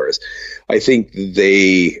thingamabobbers, I think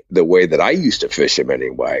the way that I used to fish them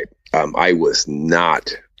anyway, I was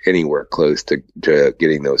not anywhere close to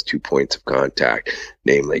getting those 2 points of contact,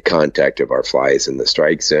 namely contact of our flies in the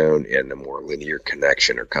strike zone and a more linear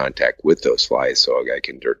connection or contact with those flies so I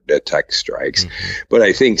can detect strikes. Mm-hmm. But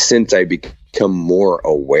I think since I become more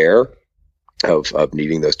aware of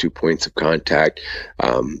needing those 2 points of contact.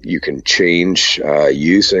 You can change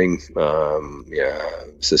using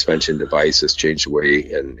suspension devices, change the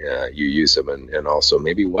way and you use them, and also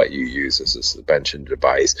maybe what you use as a suspension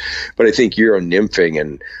device. But I think Euro nymphing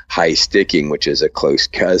and high sticking, which is a close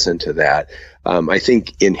cousin to that, I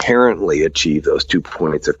think inherently achieve those 2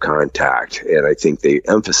 points of contact. And I think they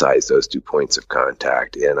emphasize those 2 points of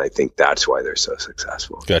contact. And I think that's why they're so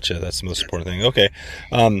successful. Gotcha. That's the most important thing. Okay.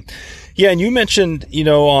 Yeah. And you mentioned,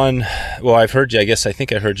 I've heard you, I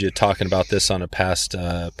think I heard you talking about this on a past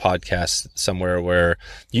podcast somewhere where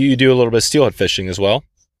you do a little bit of steelhead fishing as well.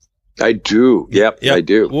 I do. Yep. I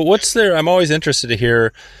do. Well, what's there? I'm always interested to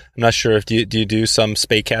hear. I'm not sure if do you do some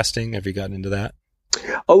spey casting? Have you gotten into that?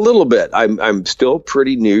 A little bit. I'm still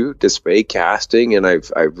pretty new to spey casting, and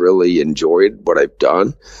I've really enjoyed what I've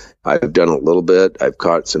done. I've done a little bit. I've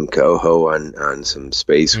caught some coho on some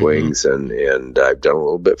spey swings, and I've done a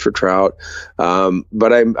little bit for trout.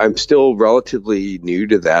 But I'm still relatively new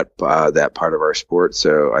to that part of our sport,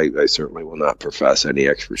 so I certainly will not profess any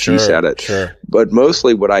expertise at it. Sure. But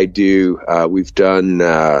mostly what I do, I've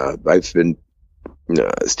been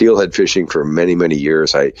steelhead fishing for many, many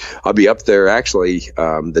years. I'll be up there actually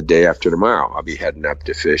the day after tomorrow. I'll be heading up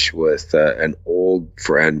to fish with an old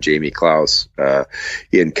friend, Jamie Klaus,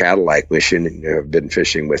 in Cadillac, Michigan. I've been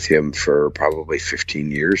fishing with him for probably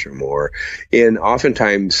 15 years or more. And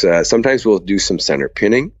oftentimes, sometimes we'll do some center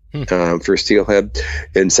pinning for steelhead,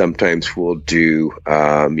 and sometimes we'll do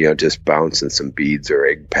just bouncing some beads or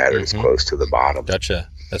egg patterns close to the bottom. Gotcha.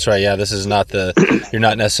 That's right. Yeah, this is not you're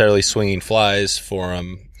not necessarily swinging flies for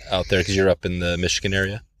them out there because you're up in the Michigan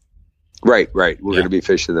area. Right. We're going to be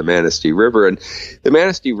fishing the Manistee River, and the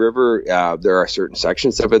Manistee River, there are certain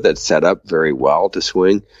sections of it that set up very well to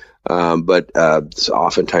swing. But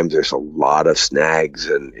oftentimes there's a lot of snags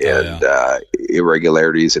and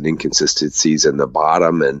irregularities and inconsistencies in the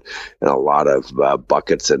bottom, and a lot of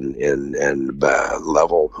buckets and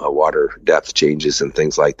level water depth changes and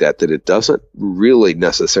things like that it doesn't really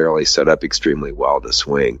necessarily set up extremely well to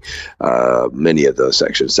swing many of those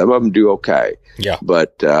sections. Some of them do okay. Yeah.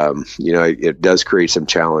 But, it does create some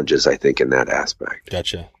challenges, I think, in that aspect.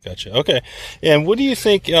 Gotcha. Okay. And what do you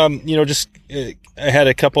think, I had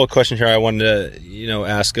a couple of questions here I wanted to,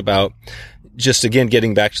 ask about, just again,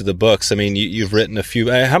 getting back to the books. I mean, you've written a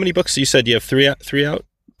few. How many books you said you have? Three out?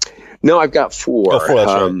 No, I've got 4. Oh, 4,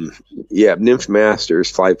 that's right. Yeah, Nymph Masters,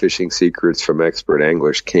 Fly Fishing Secrets from Expert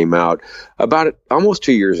Anglers came out about almost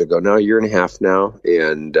 2 years ago, now a year and a half now,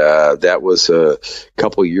 and that was a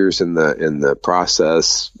couple years in the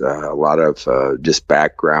process. A lot of just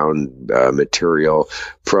background material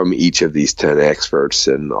from each of these 10 experts,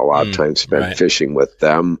 and a lot of time spent fishing with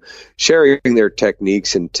them, sharing their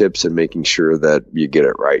techniques and tips, and making sure that you get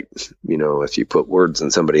it right. If you put words in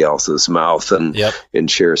somebody else's mouth and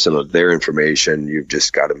share some of their information, you've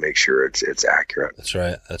just got to make sure it's accurate. That's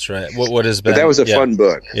right. What has been? But that was a fun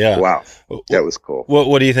book. Yeah. Wow. That was cool.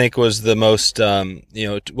 What do you think was the most,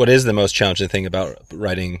 what is the most challenging thing about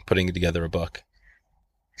putting together a book?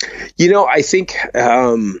 I think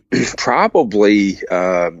probably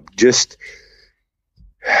just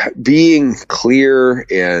being clear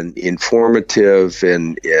and informative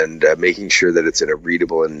and making sure that it's in a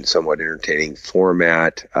readable and somewhat entertaining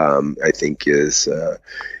format, I think is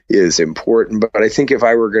important. But I think if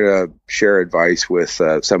I were going to share advice with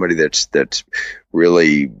somebody that's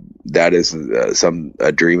really, that is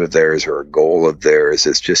a dream of theirs or a goal of theirs,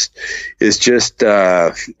 is just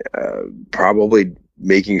probably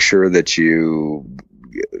making sure that you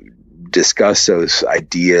discuss those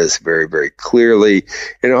ideas very, very clearly,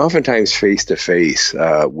 and oftentimes face to face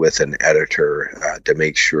with an editor to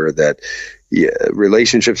make sure that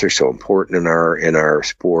relationships are so important in our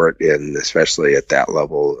sport, and especially at that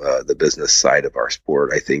level, the business side of our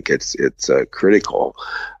sport. I think it's critical.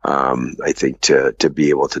 I think to be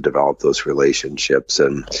able to develop those relationships,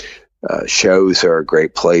 and shows are a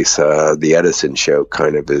great place. The Edison Show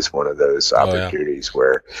kind of is one of those opportunities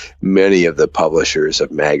where many of the publishers of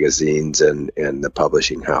magazines and the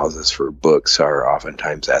publishing houses for books are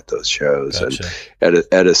oftentimes at those shows. Gotcha. And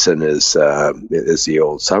Edison is the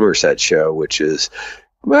old Somerset show, which is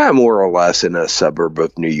more or less in a suburb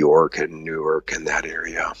of New York and Newark and that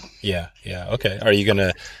area. Yeah. Okay. Are you going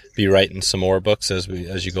to be writing some more books as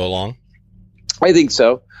you go along? I think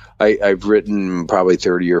so. I've written probably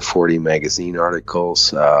 30 or 40 magazine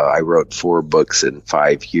articles. I wrote 4 books in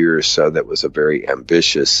 5 years, so that was a very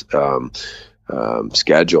ambitious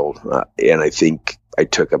schedule. And I think I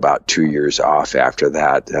took about 2 years off after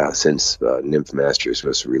that, since Nymph Masters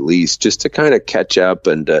was released, just to kind of catch up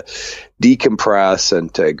and decompress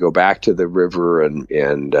and to go back to the river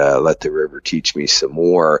and let the river teach me some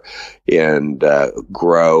more and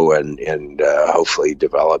grow and hopefully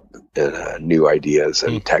develop new ideas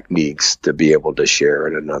and techniques to be able to share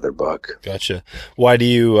in another book. Gotcha. Why do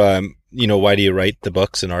you, why do you write the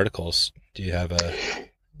books and articles? Do you have a...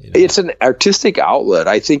 It's an artistic outlet.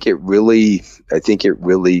 I think it really,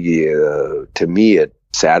 to me, it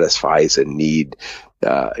satisfies a need.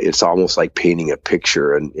 It's almost like painting a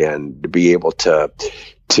picture and to be able to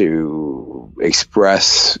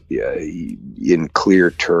express in clear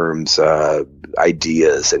terms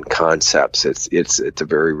ideas and concepts. It's a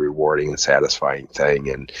very rewarding and satisfying thing,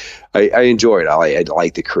 and I enjoy it. I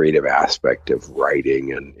like the creative aspect of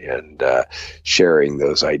writing and sharing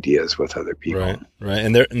those ideas with other people. Right.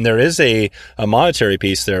 And there is a monetary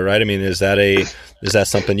piece there, right? I mean, is that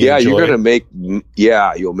something you enjoy? You're going to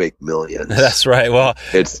you'll make millions. That's right. Well,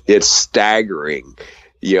 it's staggering.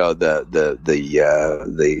 Actually,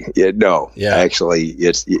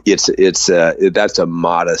 it's that's a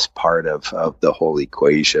modest part of the whole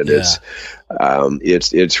equation. Yeah.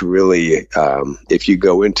 It's really, if you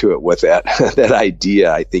go into it with that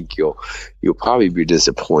idea, I think you'll probably be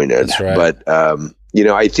disappointed. That's right. But,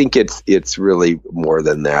 I think it's really more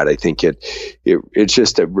than that. I think it's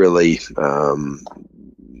just a really,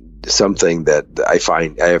 something that I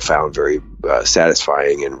have found very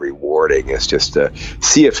satisfying and rewarding is just to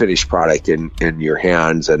see a finished product in your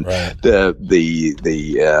hands, and right.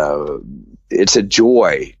 It's a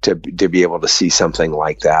joy to be able to see something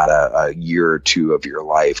like that, a year or two of your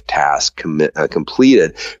life task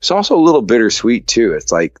completed. It's also a little bittersweet too.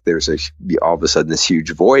 It's like there's all of a sudden this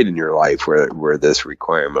huge void in your life where this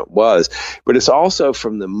requirement was, but it's also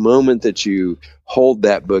from the moment that you hold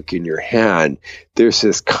that book in your hand, there's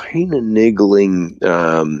this kind of niggling,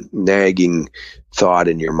 nagging thought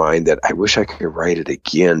in your mind that I wish I could write it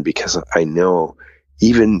again, because I know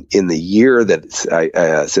even in the year that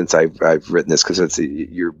since I've written this, because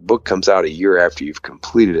your book comes out a year after you've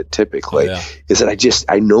completed it typically, is that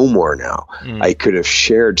I know more now. I could have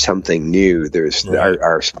shared something new.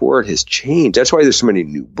 Our sport has changed. That's why there's so many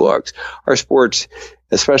new books. Our sports,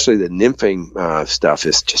 especially the nymphing stuff,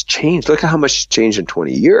 has just changed. Look at how much changed in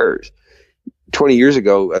 20 years. 20 years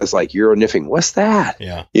ago, I was like, Euro nymphing, what's that?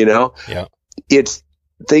 Yeah. Yeah.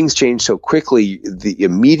 Things change so quickly.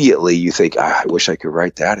 Immediately you think, I wish I could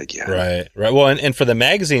write that again. Right. Well, and for the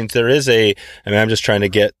magazines, there is I'm just trying to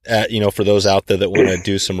get at, for those out there that want to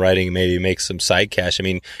do some writing, maybe make some side cash. I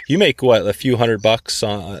mean, you make a few $100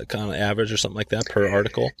 on kind of average or something like that per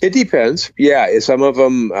article? It depends. Yeah. Some of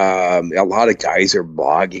them, a lot of guys are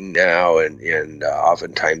blogging now, and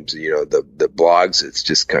oftentimes, the blogs, it's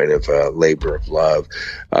just kind of a labor of love.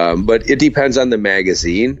 But it depends on the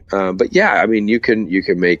magazine. But yeah, I mean, you can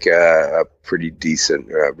make a pretty decent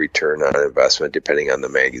return on investment depending on the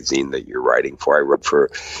magazine that you're writing for. I wrote for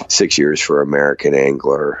 6 years for American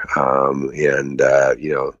Angler, and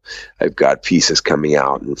I've got pieces coming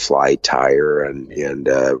out in Fly Tire and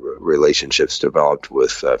relationships developed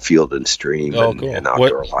with Field and Stream and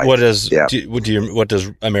Outdoor Life. What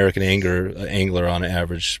does American Angler on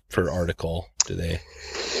average per article do they?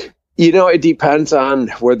 It depends on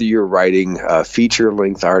whether you're writing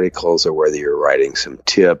feature-length articles or whether you're writing some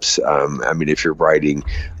tips. I mean, if you're writing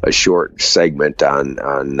a short segment on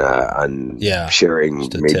sharing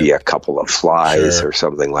maybe a couple of flies or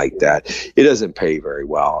something like that, it doesn't pay very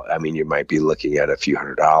well. I mean, you might be looking at a few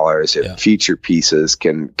 $100. Feature pieces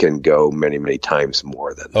can go many, many times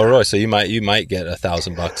more than that. Oh, really? So you might get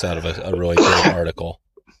 $1,000 out of a really big article.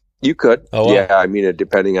 You could. Oh, wow. Yeah. I mean,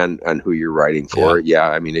 depending on who you're writing for. Yeah.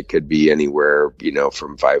 I mean, it could be anywhere,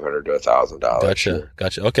 from $500 to $1,000.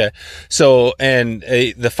 Gotcha. Okay. So, and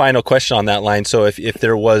the final question on that line. So if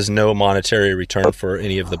there was no monetary return for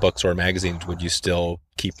any of the books or magazines, would you still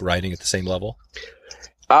keep writing at the same level?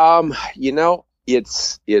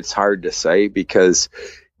 It's hard to say, because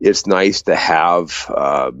it's nice to have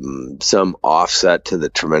some offset to the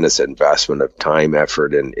tremendous investment of time,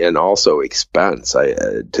 effort, and also expense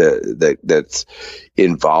that's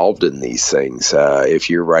involved in these things. If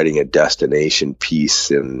you're writing a destination piece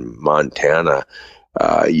in Montana,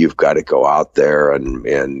 you've got to go out there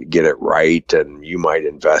and get it right, and you might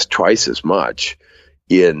invest twice as much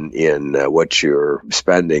in what you're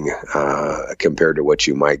spending compared to what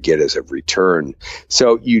you might get as a return.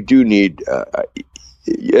 So you do need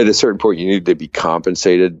at a certain point, you need to be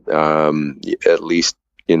compensated, at least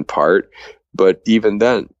in part. But even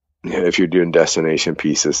then, if you're doing destination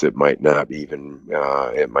pieces, it might not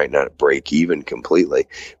break even completely,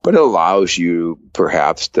 but it allows you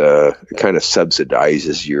perhaps to kind of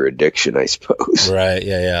subsidizes your addiction, I suppose. Right.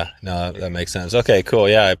 Yeah. No, that makes sense. Okay, cool.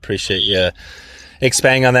 Yeah, I appreciate you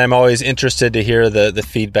expanding on that. I'm always interested to hear the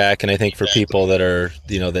feedback, and I think for people that are,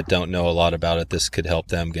 that don't know a lot about it, this could help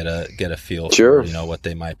them get a feel Sure. for, what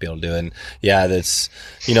they might be able to do. And yeah, that's,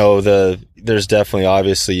 there's definitely,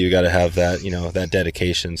 obviously you got to have that, that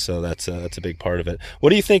dedication. So that's a big part of it.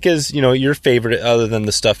 What do you think is, your favorite, other than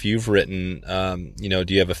the stuff you've written?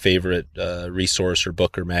 Do you have a favorite resource or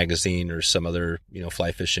book or magazine or some other,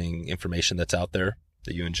 fly fishing information that's out there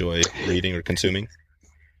that you enjoy reading or consuming?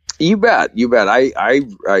 You bet. I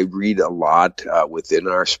read a lot within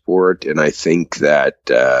our sport, and I think that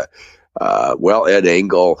Ed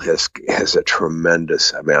Engel has a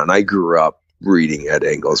tremendous amount. I grew up reading Ed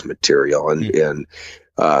Engel's material, and in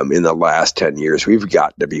the last 10 years, we've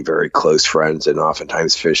gotten to be very close friends, and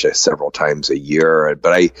oftentimes fish several times a year.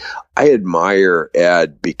 But I admire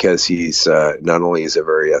Ed because he's not only is a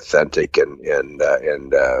very authentic and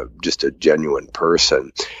just a genuine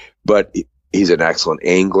person, but he's an excellent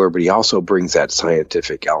angler, but he also brings that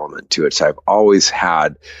scientific element to it. So I've always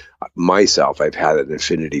had I've had an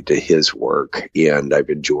affinity to his work, and I've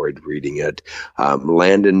enjoyed reading it.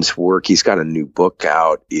 Landon's work, he's got a new book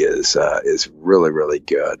out, is really, really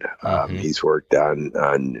good. He's worked on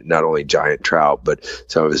not only giant trout, but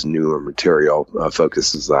some of his newer material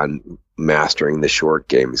focuses on mastering the short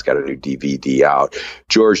game. He's got a new DVD out.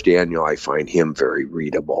 George Daniel, I find him very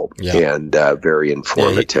readable and very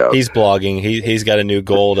informative. Yeah, he's blogging. He's got a new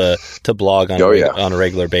goal to blog on on a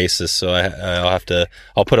regular basis. So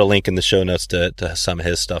I'll put a link in the show notes to some of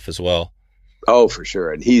his stuff as well. Oh, for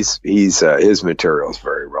sure. And his material is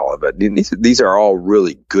very relevant. And these are all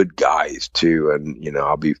really good guys too. And,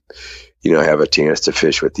 I'll be, have a chance to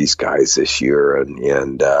fish with these guys this year.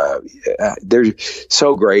 And they're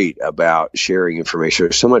so great about sharing information.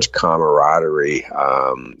 There's so much camaraderie,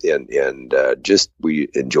 and just we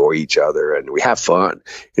enjoy each other and we have fun.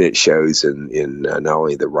 And it shows in not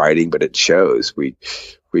only the writing, but it shows. We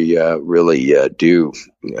really do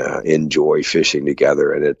enjoy fishing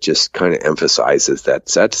together, and it just kind of emphasizes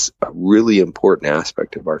that's a really important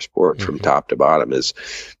aspect of our sport from top to bottom.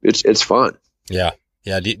 It's fun. Yeah.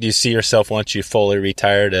 Do you see yourself once you fully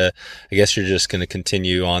retire? I guess you're just going to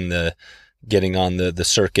continue on getting on the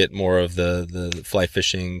circuit, more of the fly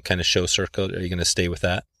fishing kind of show circuit. Are you going to stay with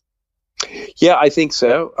that? Yeah, I think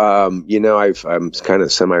so. I'm kind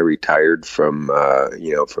of semi-retired from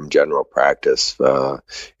general practice,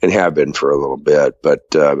 and have been for a little bit.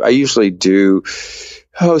 But I usually do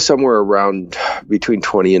somewhere around between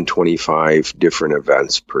 20 and 25 different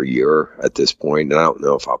events per year at this point. And I don't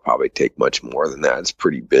know if I'll probably take much more than that. It's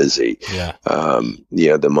pretty busy. Yeah.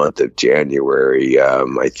 The month of January,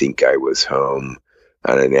 I think I was home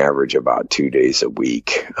on an average about 2 days a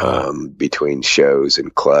week, between shows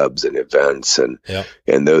and clubs and events and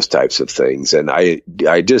those types of things. And I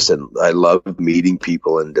love meeting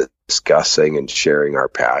people and discussing and sharing our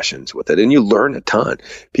passions with it. And you learn a ton.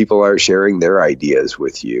 People are sharing their ideas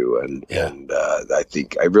with you. And I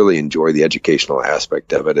think I really enjoy the educational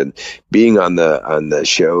aspect of it. And being on the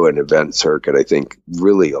show and event circuit, I think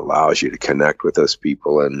really allows you to connect with those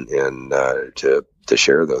people and to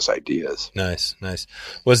share those ideas. Nice.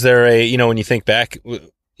 Was there when you think back,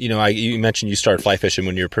 you mentioned you started fly fishing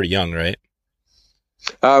when you were pretty young, right?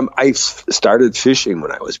 I started fishing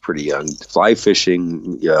when I was pretty young. Fly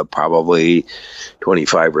fishing, probably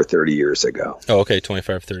 25 or 30 years ago. Oh, okay.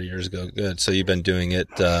 25 or 30 years ago. Good. So you've been doing it,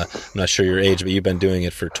 I'm not sure your age, but you've been doing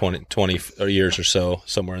it for 20 years or so,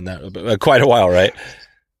 somewhere in that, quite a while, right?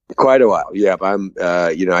 Quite a while. Yeah.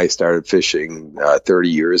 I started fishing 30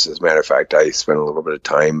 years. As a matter of fact, I spent a little bit of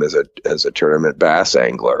time as a tournament bass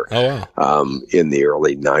angler. Oh, wow. In the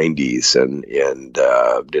early 90s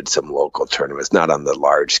and did some local tournaments, not on the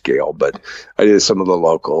large scale, but I did some of the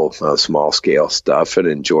local small scale stuff and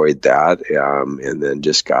enjoyed that. And then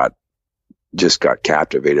just got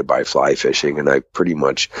captivated by fly fishing. And I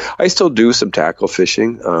still do some tackle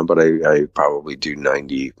fishing, but I probably do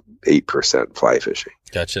 98% fly fishing.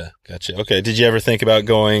 Gotcha. Okay. Did you ever think about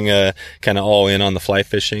going kind of all in on the fly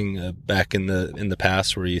fishing back in the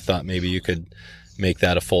past, where you thought maybe you could make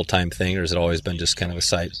that a full-time thing, or has it always been just kind of a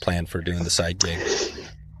side plan for doing the side gig?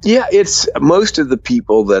 Yeah, it's most of the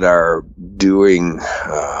people that are doing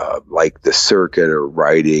like the circuit or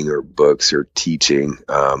writing or books or teaching.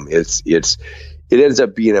 it ends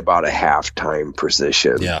up being about a half-time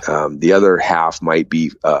position. Yeah. The other half might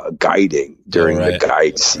be guiding during the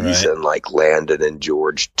guide season, Right. like Landon and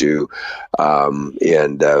George do.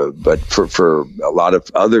 But for a lot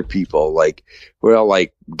of other people, like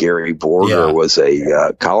Gary Borger was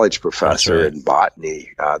a college professor in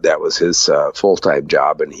botany. That was his full-time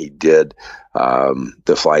job, and he did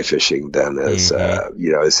the fly fishing then as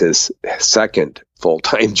as his second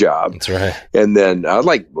full-time job. That's right. And then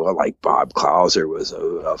like Bob Clauser was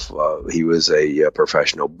he was a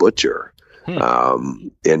professional butcher.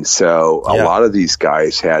 And so a lot of these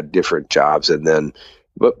guys had different jobs, and then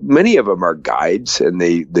but many of them are guides, and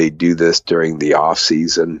they do this during the off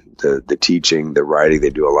season, the teaching, the writing. They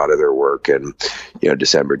do a lot of their work in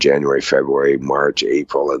December, January, February, March,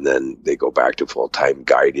 April, and then they go back to full time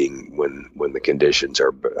guiding when the conditions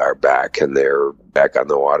are back and they're back on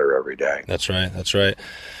the water every day. That's right.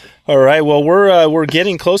 All right. Well, we're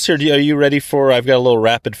getting closer. Are you ready for? I've got a little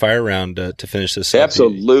rapid fire round to finish this up.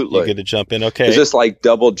 Absolutely. You good to jump in? Okay. Is this like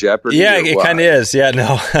double Jeopardy? Yeah, it kind of is. Yeah.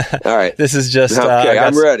 No. All right. This is just. Okay,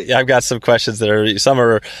 I'm ready. Yeah, I've got some questions that are some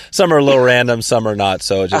are a little random, some are not.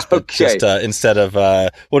 So just instead of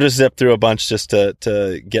we'll just zip through a bunch just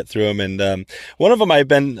to get through them. And one of them I've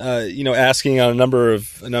been asking on a number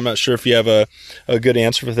of, and I'm not sure if you have a good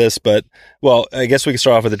answer for this, but well, I guess we can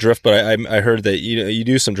start off with the drift boat. I heard that you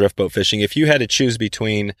do some drift boat fishing. If you had to choose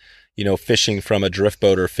between, fishing from a drift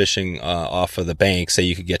boat or fishing off of the bank, say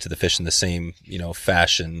you could get to the fish in the same,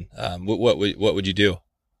 fashion, what would you do?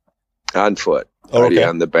 On foot, okay.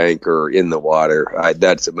 On the bank or in the water.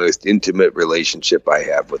 That's the most intimate relationship I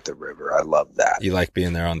have with the river. I love that. You like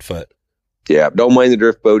being there on foot? Yeah, don't mind the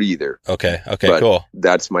drift boat either. Okay, but cool.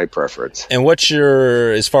 That's my preference. And what's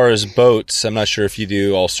as far as boats, I'm not sure if you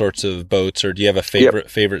do all sorts of boats, or do you have a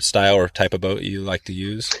favorite style or type of boat you like to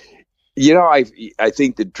use? I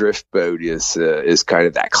think the drift boat is kind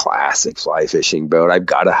of that classic fly fishing boat. I've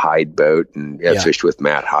got a Hyde boat, and I've fished with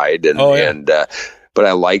Matt Hyde, but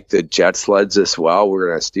I like the jet sleds as well. We're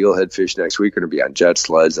going to steelhead fish next week. We're going to be on jet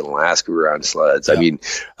sleds. In Alaska, we're on sleds. Yeah. I mean,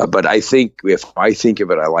 but I think if I think of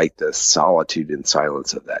it, I like the solitude and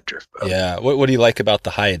silence of that drift boat. Yeah. What do you like about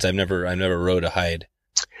the Hydes? I've never rode a Hyde.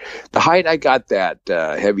 The Hyde, I got that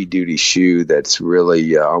heavy duty shoe that's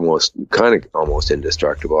really almost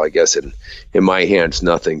indestructible. I guess in my hands,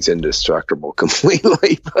 nothing's indestructible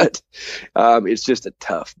completely, but it's just a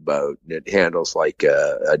tough boat. It handles like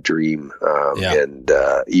a dream, and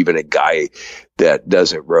even a guy that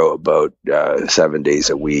doesn't row a boat 7 days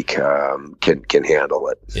a week can handle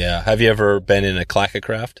it. Yeah. Have you ever been in a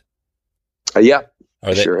Clackacraft? Yeah.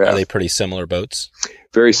 Are they pretty similar boats?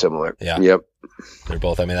 Very similar. Yeah. Yep. They're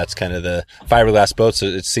both. I mean, that's kind of the fiberglass boats.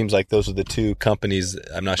 It seems like those are the two companies.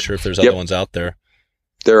 I'm not sure if there's other ones out there.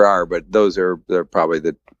 There are, but they're probably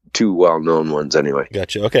the two well-known ones anyway.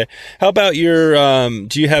 Gotcha. Okay. How about your?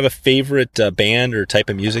 Do you have a favorite band or type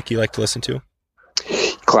of music you like to listen to?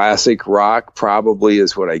 Classic rock probably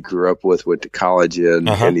is what I grew up with. Went to college in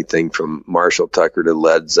anything from Marshall Tucker to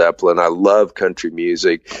Led Zeppelin. I love country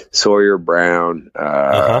music. Sawyer Brown,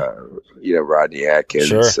 Rodney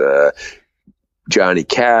Atkins, Johnny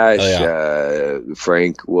Cash,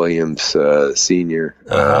 Frank Williams Sr.,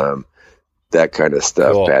 that kind of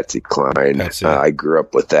stuff. Cool. Patsy Cline. I grew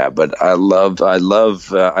up with that, but I love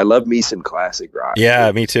me some classic rock.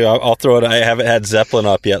 Yeah, me too. I'll throw it. I haven't had Zeppelin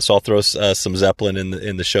up yet, so I'll throw some Zeppelin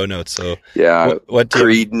in the show notes. So yeah, what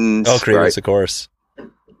Creedence? Creedence, right. Of course.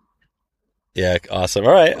 Yeah, awesome.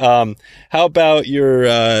 All right. How about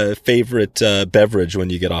your favorite beverage when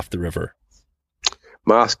you get off the river?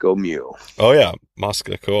 Moscow Mule. Oh yeah,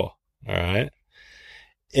 Moscow. Cool. All right.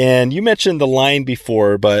 And you mentioned the line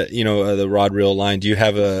before, but the rod reel line. Do you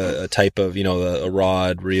have a type of a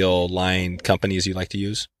rod reel line companies you like to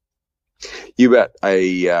use? You bet.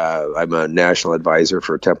 I'm a national advisor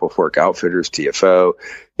for Temple Fork Outfitters, TFO,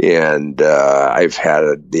 and I've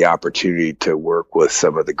had the opportunity to work with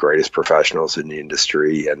some of the greatest professionals in the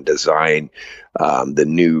industry and design the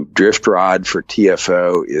new drift rod for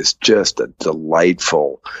TFO. Is just a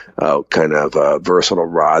delightful kind of versatile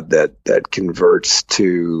rod that converts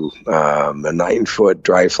to a 9-foot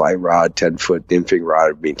dry fly rod, 10-foot nymphing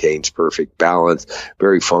rod, maintains perfect balance,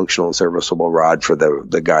 very functional, serviceable rod for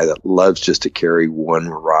the guy that loves just to carry one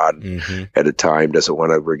rod at a time, doesn't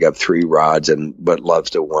want to rig up 3 rods, but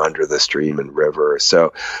loves to wander the stream and river.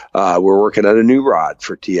 So we're working on a new rod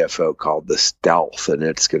for TFO called the Stealth, and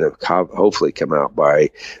it's going to hopefully come out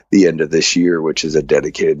by the end of this year, which is a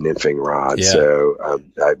dedicated nymphing rod. Yeah. So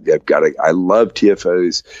I love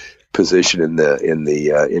TFO's position in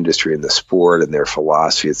the industry, in the sport, and their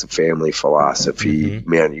philosophy. It's a family philosophy. Mm-hmm.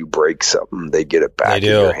 Man, you break something, they get it back in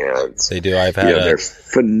your hands. They do. I've had they're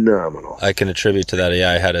phenomenal. I can attribute to that.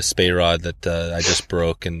 Yeah, I had a spay rod that I just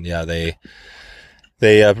broke, and yeah, they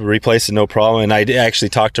replaced it no problem. And I actually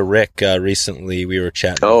talked to Rick recently. We were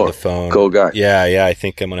chatting over the phone. Cool guy. Yeah. I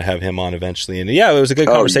think I'm going to have him on eventually. And yeah, it was a good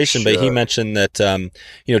conversation. But he mentioned that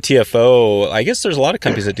TFO. I guess there's a lot of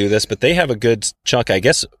companies that do this, but they have a good chunk. I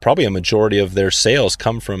guess probably a majority of their sales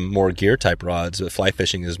come from more gear type rods. But fly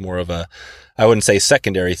fishing is more of a, I wouldn't say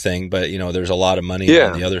secondary thing, but there's a lot of money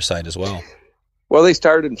on the other side as well. Well, they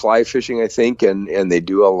started in fly fishing, I think, and they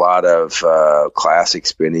do a lot of classic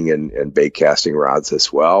spinning and bait casting rods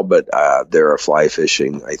as well. But they're a fly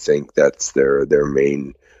fishing. I think that's their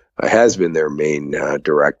main has been their main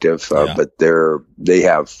directive. But they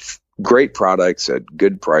have great products at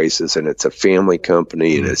good prices, and it's a family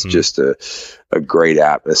company, and it's just a great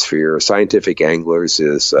atmosphere. Scientific Anglers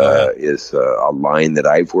is a line that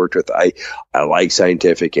I've worked with. I like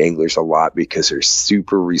Scientific Anglers a lot because they're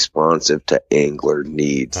super responsive to angler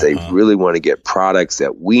needs. They really want to get products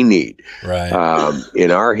that we need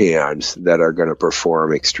in our hands that are going to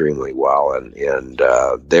perform extremely well. And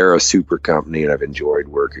they're a super company, and I've enjoyed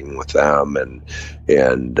working with them.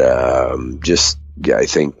 I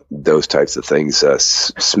think those types of things.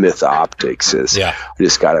 Smith Optics is. I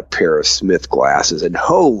just got a pair of Smith glasses, and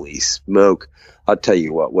holy smoke! I'll tell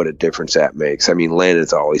you what a difference that makes. I mean,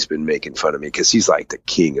 Landon's always been making fun of me because he's like the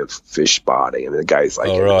king of fish spotting. I mean, the guy's like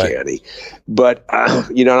uncanny. But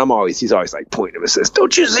he's always like pointing at me and says,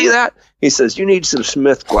 "Don't you see that?" He says, "You need some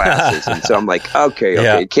Smith glasses." And so I'm like,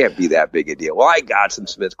 okay, it can't be that big a deal. Well, I got some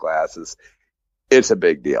Smith glasses. It's a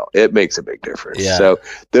big deal. It makes a big difference. Yeah. So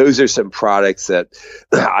those are some products that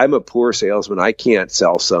I'm a poor salesman. I can't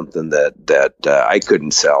sell something that I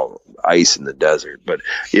couldn't sell ice in the desert. But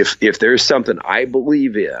if there's something I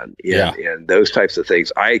believe in those types of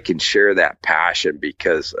things, I can share that passion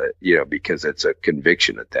because it's a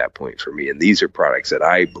conviction at that point for me. And these are products that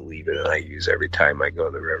I believe in and I use every time I go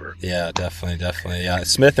to the river. Yeah, definitely. Yeah.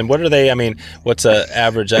 Smith, and what are they? I mean, what's a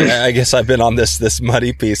average? I guess I've been on this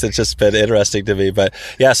muddy piece. It's just been interesting to me. But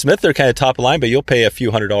yeah, Smith, they're kind of top of line, but you'll pay a few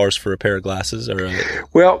 $100s for a pair of glasses.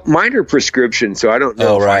 Well, mine are prescription, so I don't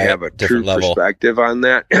know if I have a true perspective on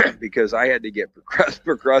that because I had to get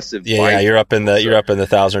progressive. Yeah, you're up in the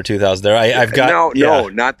 $1,000 or $2,000 there. I've got no,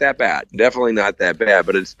 not that bad. Definitely not that bad,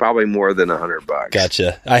 but it's probably more than $100.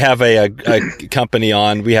 Gotcha. I have a company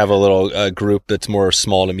on. We have a little group that's more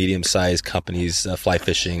small to medium sized companies, fly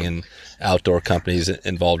fishing and outdoor companies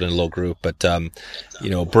involved in a little group. But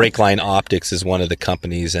Breakline Optics is one of the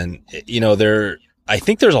companies, and I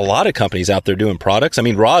think there's a lot of companies out there doing products. I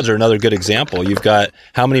mean, rods are another good example. You've got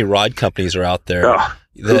how many rod companies are out there?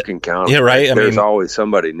 Who can count them? Yeah, right. There's always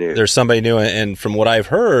somebody new. There's somebody new, and from what I've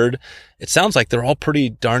heard, it sounds like they're all pretty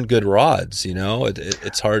darn good rods.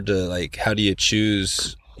 It's hard to how do you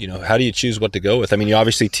choose? How do you choose what to go with? I mean,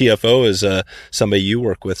 obviously TFO is somebody you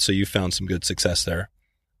work with, so you found some good success there.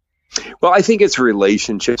 Well, I think it's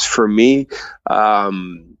relationships for me.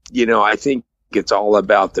 I think it's all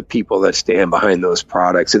about the people that stand behind those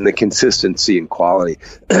products and the consistency and quality.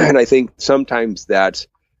 And I think sometimes that's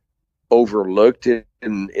overlooked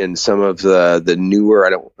in some of the newer,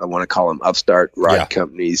 I want to call them upstart rod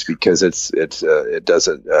companies because it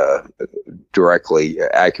doesn't directly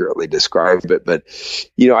accurately describe it. But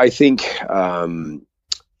I think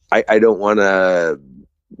I don't want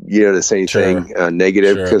to say anything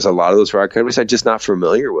negative because a lot of those rod companies I'm just not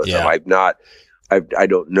familiar with them. I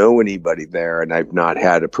don't know anybody there, and I've not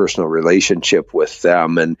had a personal relationship with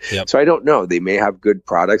them. And so I don't know. They may have good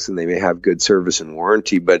products and they may have good service and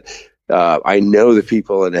warranty, but I know the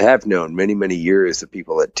people and have known many, many years, the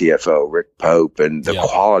people at TFO, Rick Pope, and the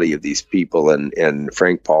quality of these people and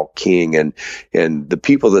Frank Paul King and the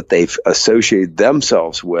people that they've associated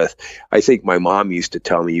themselves with. I think my mom used to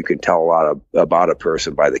tell me you can tell a lot about a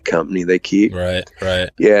person by the company they keep. Right.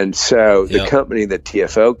 And so the company that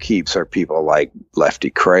TFO keeps are people like Lefty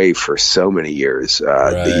Cray for so many years.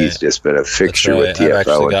 He's just been a fixture with TFO. I've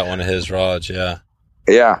actually got one of his rods,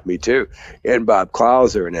 Yeah, me too. And Bob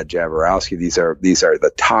Klauser and Ed Jaworowski, these are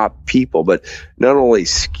the top people, but not only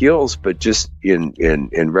skills, but just in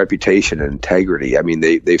reputation and integrity. I mean,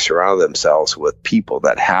 they've surrounded themselves with people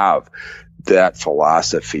that have that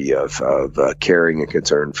philosophy of caring and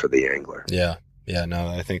concern for the angler. Yeah. No,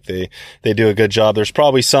 I think they do a good job. There's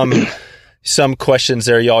probably some some questions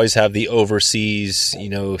there. You always have the overseas,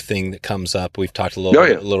 thing that comes up. We've talked a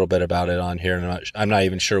little bit about it on here, and I'm not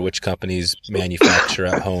even sure which companies manufacture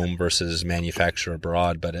at home versus manufacture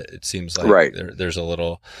abroad, but it seems like there's a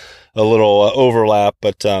little overlap.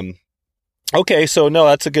 But okay, so no,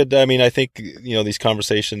 that's a good. I mean, I think these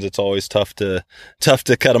conversations. It's always tough to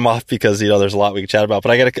cut them off because there's a lot we can chat about.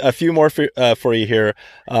 But I got a few more for you here.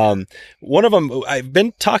 One of them, I've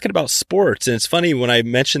been talking about sports, and it's funny when I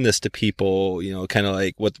mention this to people. Kind of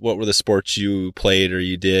like what were the sports you played or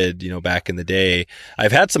you did, back in the day.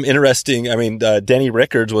 I've had some interesting. I mean, Denny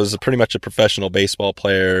Rickards was pretty much a professional baseball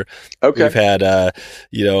player. Okay, we've had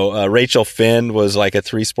Rachel Finn was like a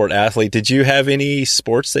 3-sport athlete. Did you have any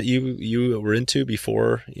sports that you were into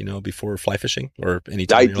before fly fishing or any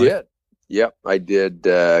time? I did. Life? Yep. I did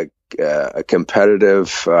a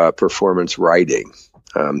competitive performance riding.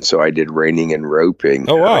 So I did reining and roping,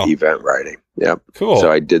 event riding. Yep. Cool.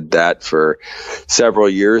 So I did that for several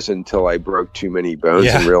years until I broke too many bones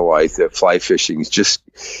and realized that fly fishing is just,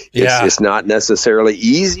 it's not necessarily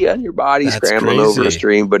easy on your body. That's scrambling crazy. Over a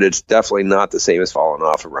stream, but it's definitely not the same as falling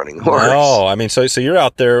off a running horse. No, I mean, so you're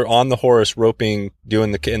out there on the horse roping,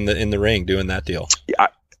 doing in the ring, doing that deal. Yeah.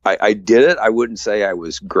 I did it. I wouldn't say I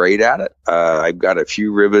was great at it. I've got a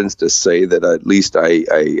few ribbons to say that at least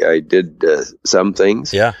I did some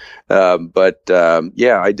things. Yeah. I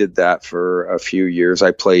did that for a few years. I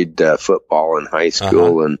played football in high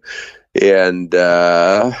school and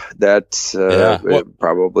that's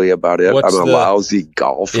probably about it. I'm a lousy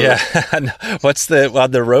golfer. Yeah. What's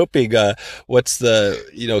the roping? What's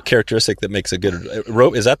the characteristic that makes a good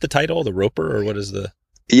rope? Is that the title, the roper, or what is the?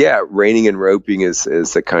 Yeah, reining and roping is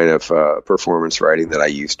the kind of performance riding that I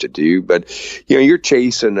used to do. But you're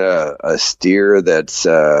chasing a steer that's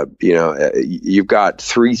you've got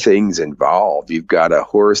 3 things involved. You've got a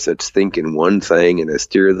horse that's thinking one thing and a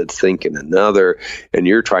steer that's thinking another, and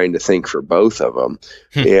you're trying to think for both of them.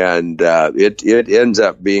 And it ends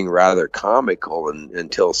up being rather comical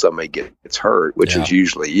until somebody gets hurt, which is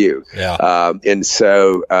usually you. Yeah. And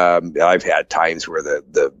so I've had times where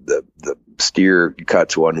the steer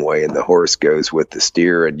cuts one way and the horse goes with the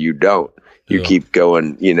steer and you don't. You keep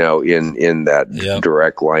going, in that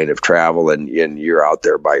direct line of travel and you're out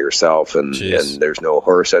there by yourself and there's no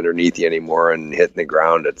horse underneath you anymore, and hitting the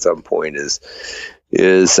ground at some point is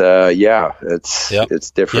it's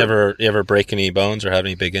different. You ever break any bones or have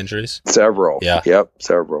any big injuries? Several. Yeah. Yep.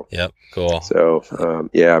 Several. Yep. Cool. So,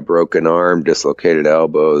 broken arm, dislocated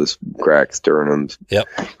elbows, cracked sternums,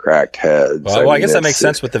 cracked heads. Well, I guess that makes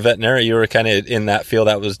sense with the veterinary. You were kind of in that field.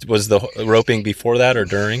 That was the roping before that or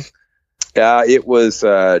during? It was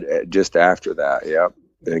just after that. Yep.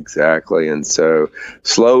 Exactly. And so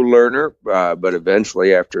slow learner, but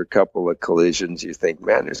eventually after a couple of collisions, you think,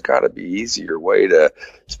 man, there's got to be easier way to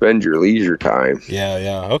spend your leisure time. Yeah.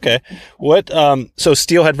 Yeah. Okay. What, so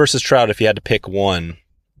steelhead versus trout, if you had to pick one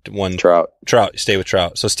trout, stay with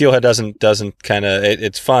trout. So steelhead doesn't kind of,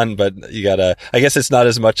 it's fun, but you gotta, I guess it's not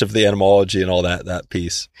as much of the etymology and all that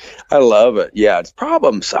piece. I love it. Yeah. It's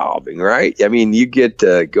problem solving, right? I mean, you get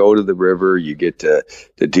to go to the river, you get to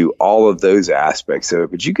do all of those aspects of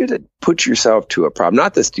it, but you get to put yourself to a problem.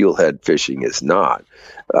 Not that steelhead fishing is not,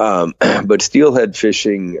 but steelhead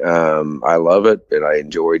fishing, I love it and I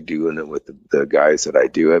enjoy doing it with the guys that I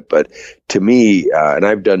do it. But to me, and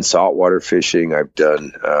I've done saltwater fishing, I've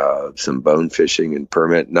done some bone fishing and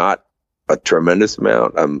permit, not a tremendous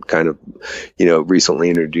amount. I'm kind of, recently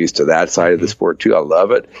introduced to that side of the sport too. I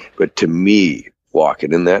love it. But to me,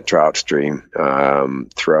 walking in that trout stream,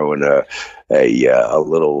 throwing a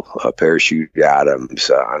little parachute Adams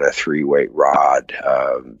on a 3-weight rod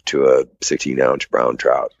to a 16-ounce brown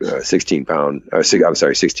trout,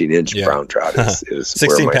 16-inch brown trout is 16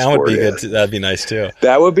 where my pound would be good. That'd be nice too.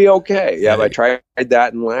 That would be okay. Yeah, I tried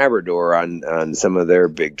that in Labrador on some of their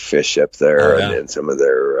big fish up there and some of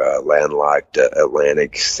their landlocked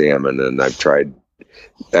Atlantic salmon, and I've tried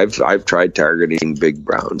targeting big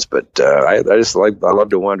browns, but I love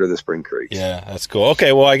to wander the spring creeks. Yeah, that's cool.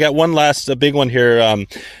 Okay, well, I got one last big one here.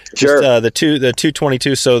 Sure. The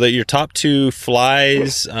 222. So that your top 2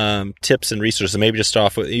 flies, tips and resources. Maybe just start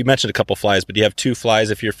off with, you mentioned a couple flies, but do you have 2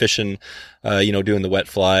 flies if you're fishing, doing the wet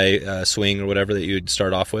fly swing or whatever that you'd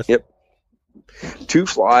start off with? Yep. 2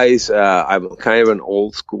 flies. I'm kind of an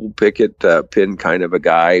old school picket pin kind of a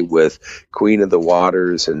guy with Queen of the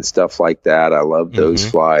Waters and stuff like that. I love those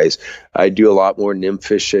flies. I do a lot more nymph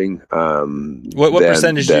fishing. What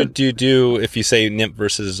percentage do you do if you say nymph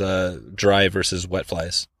versus dry versus wet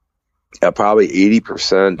flies? Probably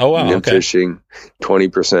 80% nymph fishing,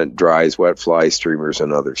 20% dries, wet flies, streamers,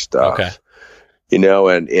 and other stuff. Okay.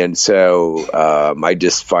 and so I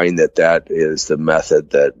just find that is the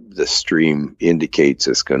method that the stream indicates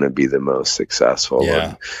is going to be the most successful.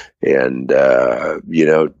 Yeah. And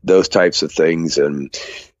those types of things. And,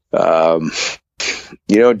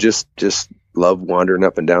 just love wandering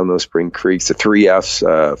up and down those spring creeks. The 3 F's,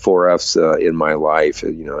 4 F's in my life,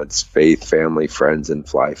 it's faith, family, friends, and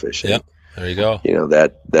fly fishing. Yep. There you go.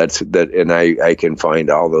 That's that. And I can find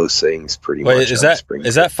all those things pretty much. Is that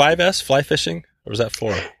 5S fly fishing, or is that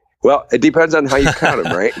 4? Well, it depends on how you count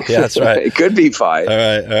them, right? Yeah, that's right. It could be 5. All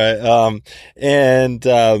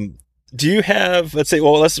right. Do you have, let's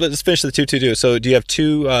finish the 2-2-2. So do you have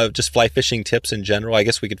 2 just fly fishing tips in general? I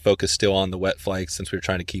guess we could focus still on the wet fly since we were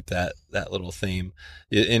trying to keep that little theme.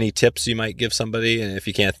 Any tips you might give somebody? And if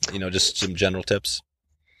you can't, just some general tips.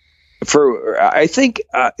 I think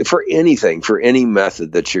for anything, for any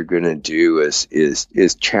method that you're going to do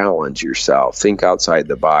is challenge yourself. Think outside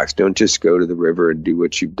the box. Don't just go to the river and do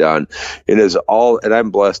what you've done. And I'm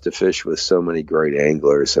blessed to fish with so many great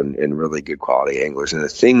anglers and really good quality anglers. And the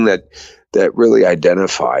thing that really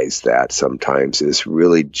identifies that sometimes is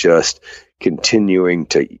really just continuing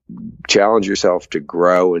to challenge yourself to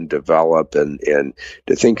grow and develop and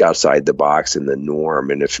to think outside the box and the norm.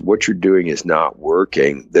 And if what you're doing is not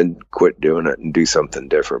working, then quit doing it and do something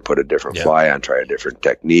different. Put a different fly on, try a different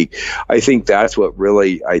technique. I think that's what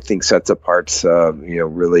really, sets apart,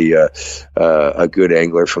 really a good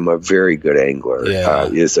angler from a very good angler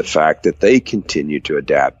is the fact that they continue to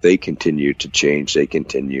adapt. They continue to change. They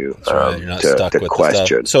continue You're not stuck with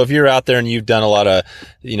question. So if you're out there and you've done a lot of,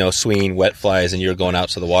 swinging wet flies and you're going out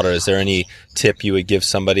to the water, is there any tip you would give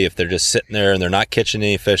somebody if they're just sitting there and they're not catching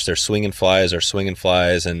any fish, they're swinging flies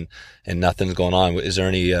and nothing's going on? Is there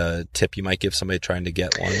any tip you might give somebody trying to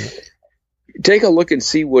get one? Take a look and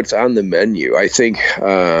see what's on the menu. I think,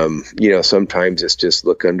 sometimes it's just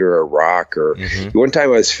look under a rock or one time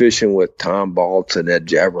I was fishing with Tom Baltz and Ed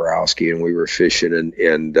Jaworowski and we were fishing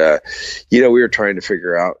and we were trying to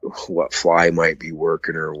figure out what fly might be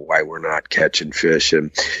working or why we're not catching fish.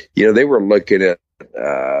 And, they were looking at,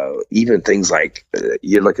 even things like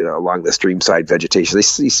you're looking along the stream side vegetation, they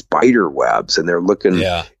see spider webs and they're looking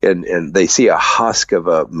and they see a husk of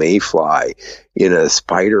a mayfly in a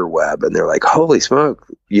spider web and they're like, holy smoke,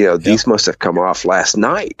 these must have come off last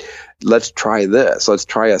night. Let's try this. Let's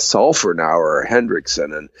try a sulfur now or a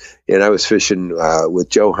Hendrickson. And I was fishing with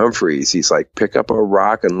Joe Humphreys. He's like, pick up a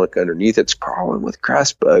rock and look underneath. It's crawling with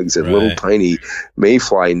crest bugs and little tiny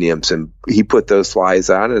mayfly nymphs. And he put those flies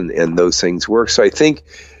on and those things work. So I think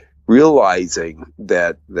realizing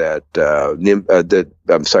that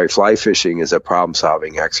fly fishing is a problem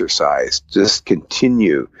solving exercise. Just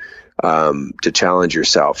continue to challenge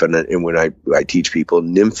yourself. And when I teach people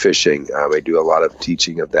nymph fishing, I do a lot of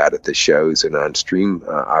teaching of that at the shows and on stream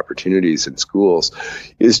opportunities in schools,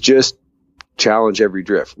 is just challenge every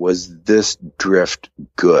drift. Was this drift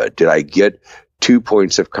good? Did I get 2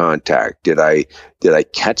 points of contact? Did I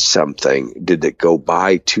catch something? Did it go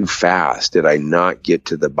by too fast? Did I not get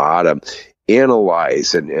to the bottom?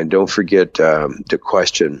 Analyze and don't forget to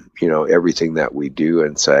question, everything that we do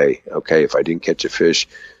and say, okay, if I didn't catch a fish,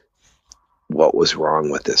 what was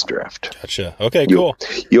wrong with this drift? Gotcha. Okay, cool.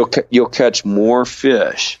 You'll catch more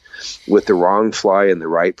fish with the wrong fly and the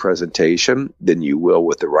right presentation than you will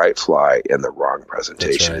with the right fly and the wrong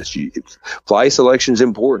presentation. Right. Fly selection is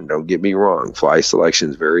important. Don't get me wrong. Fly selection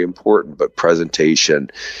is very important, but presentation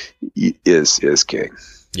is king.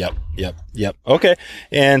 Yep. Okay.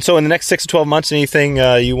 And so in the next 6 to 12 months, anything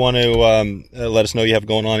you want to let us know you have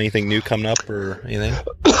going on? Anything new coming up or anything?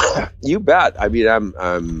 You bet. I mean,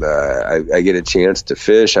 I get a chance to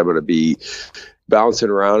fish. I'm going to be bouncing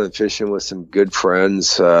around and fishing with some good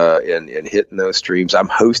friends and hitting those streams. I'm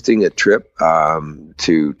hosting a trip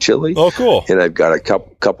to Chile. Oh, cool. And I've got a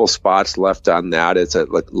couple spots left on that. It's at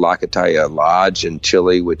Lacataya Lodge in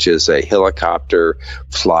Chile, which is a helicopter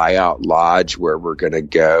fly-out lodge where we're going to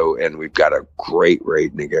go, and we've got a great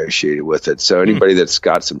rate negotiated with it. So anybody that's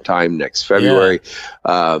got some time next February,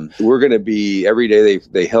 we're going to be, every day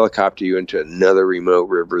they helicopter you into another remote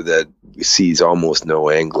river that sees almost no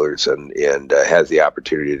anglers and has the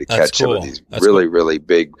opportunity to catch some of these really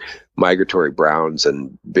big migratory browns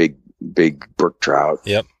and big brook trout.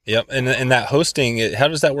 Yep. And that hosting, how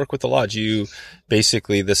does that work with the lodge? You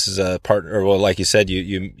basically, this is a partner, well, like you said,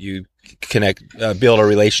 you connect, build a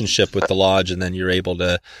relationship with the lodge, and then you're able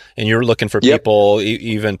to, and you're looking for people,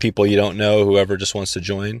 even people you don't know, whoever just wants to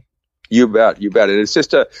join. You bet. And it's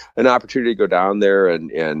just an opportunity to go down there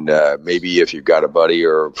and maybe if you've got a buddy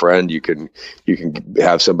or a friend, you can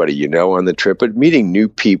have somebody on the trip. But meeting new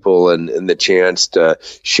people and the chance to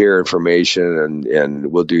share information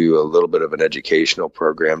and we'll do a little bit of an educational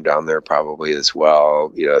program down there probably as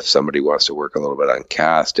well. If somebody wants to work a little bit on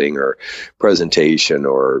casting or presentation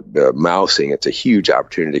or mousing, it's a huge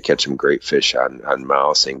opportunity to catch some great fish on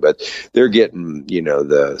mousing. But they're getting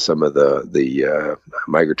some of the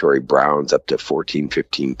migratory browns up to 14,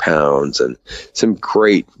 15 pounds and some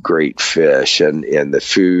great fish and the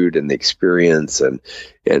food and the experience and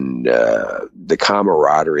the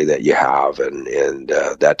camaraderie that you have and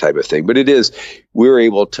that type of thing. But we're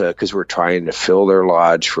able to, because we're trying to fill their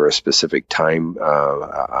lodge for a specific time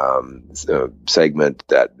segment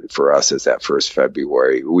that for us is that first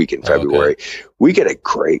week in February. Okay. We get a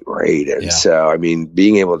great rate. And so,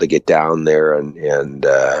 being able to get down there and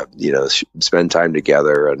spend time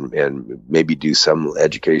together and maybe do some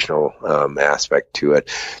educational aspect to it,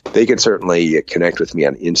 they can certainly connect with me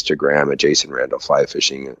on Instagram at Jason Randall Fly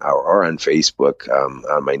Fishing or on Facebook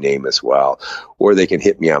on my name as well. Or they can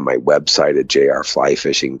hit me on my website at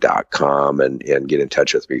jrflyfishing.com and get in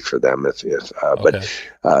touch with me for them. But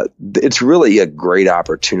it's really a great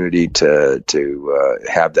opportunity to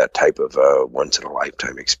have that type of once in a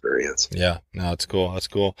lifetime experience. Yeah, no, that's cool.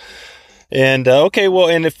 And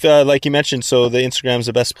and if like you mentioned, so the Instagram's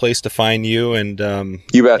the best place to find you, and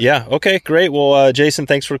you bet. Yeah, okay, great. Well, Jason,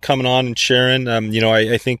 thanks for coming on and sharing.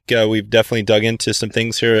 I think we've definitely dug into some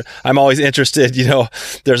things here. I'm always interested.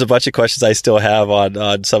 There's a bunch of questions I still have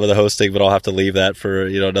on some of the hosting, but I'll have to leave that for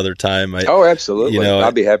another time. Absolutely.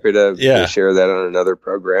 I'll be happy to share that on another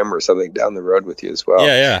program or something down the road with you as well.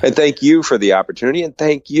 Yeah. And thank you for the opportunity, and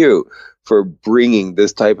thank you for bringing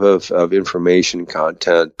this type of information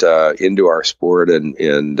content into our sport,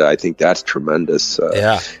 and I think that's tremendous.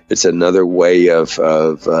 It's another way of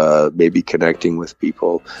maybe connecting with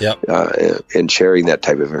people, and sharing that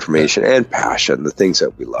type of information and passion, the things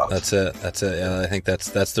that we love. That's it. Yeah, I think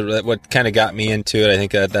that's what kind of got me into it. I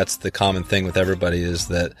think that's the common thing with everybody is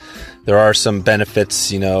that there are some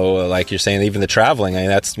benefits, like you're saying, even the traveling.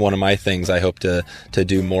 That's one of my things I hope to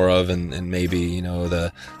do more of, and maybe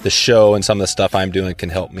the show and some of the stuff I'm doing can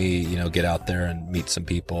help me, get out there and meet some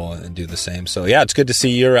people and do the same. So yeah, it's good to see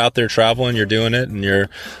you're out there traveling, you're doing it, and you're,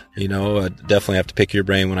 definitely have to pick your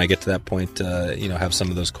brain when I get to that point, have some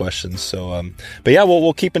of those questions. So, but yeah,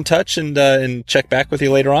 we'll keep in touch and check back with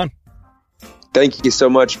you later on. Thank you so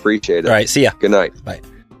much. Appreciate it. All right. See ya. Good night. Bye.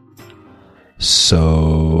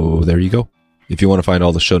 So there you go. If you want to find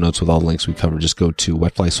all the show notes with all the links we covered, just go to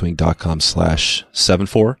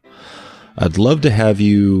wetflyswing.com/74. I'd love to have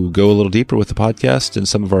you go a little deeper with the podcast and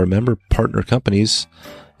some of our member partner companies.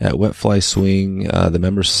 At Wet Fly Swing, the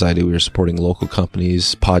Member Society, we are supporting local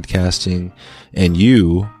companies, podcasting, and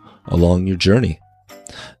you along your journey.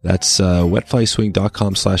 That's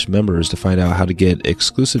wetflyswing.com/members to find out how to get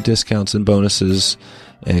exclusive discounts and bonuses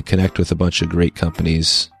and connect with a bunch of great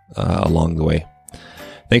companies along the way.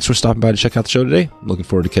 Thanks for stopping by to check out the show today. I'm looking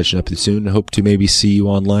forward to catching up with you soon. I hope to maybe see you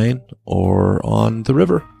online or on the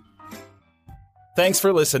river. Thanks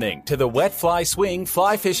for listening to the Wet Fly Swing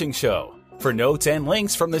Fly Fishing Show. For notes and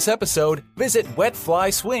links from this episode, visit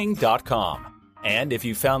wetflyswing.com. And if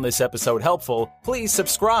you found this episode helpful, please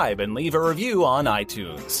subscribe and leave a review on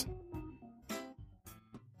iTunes.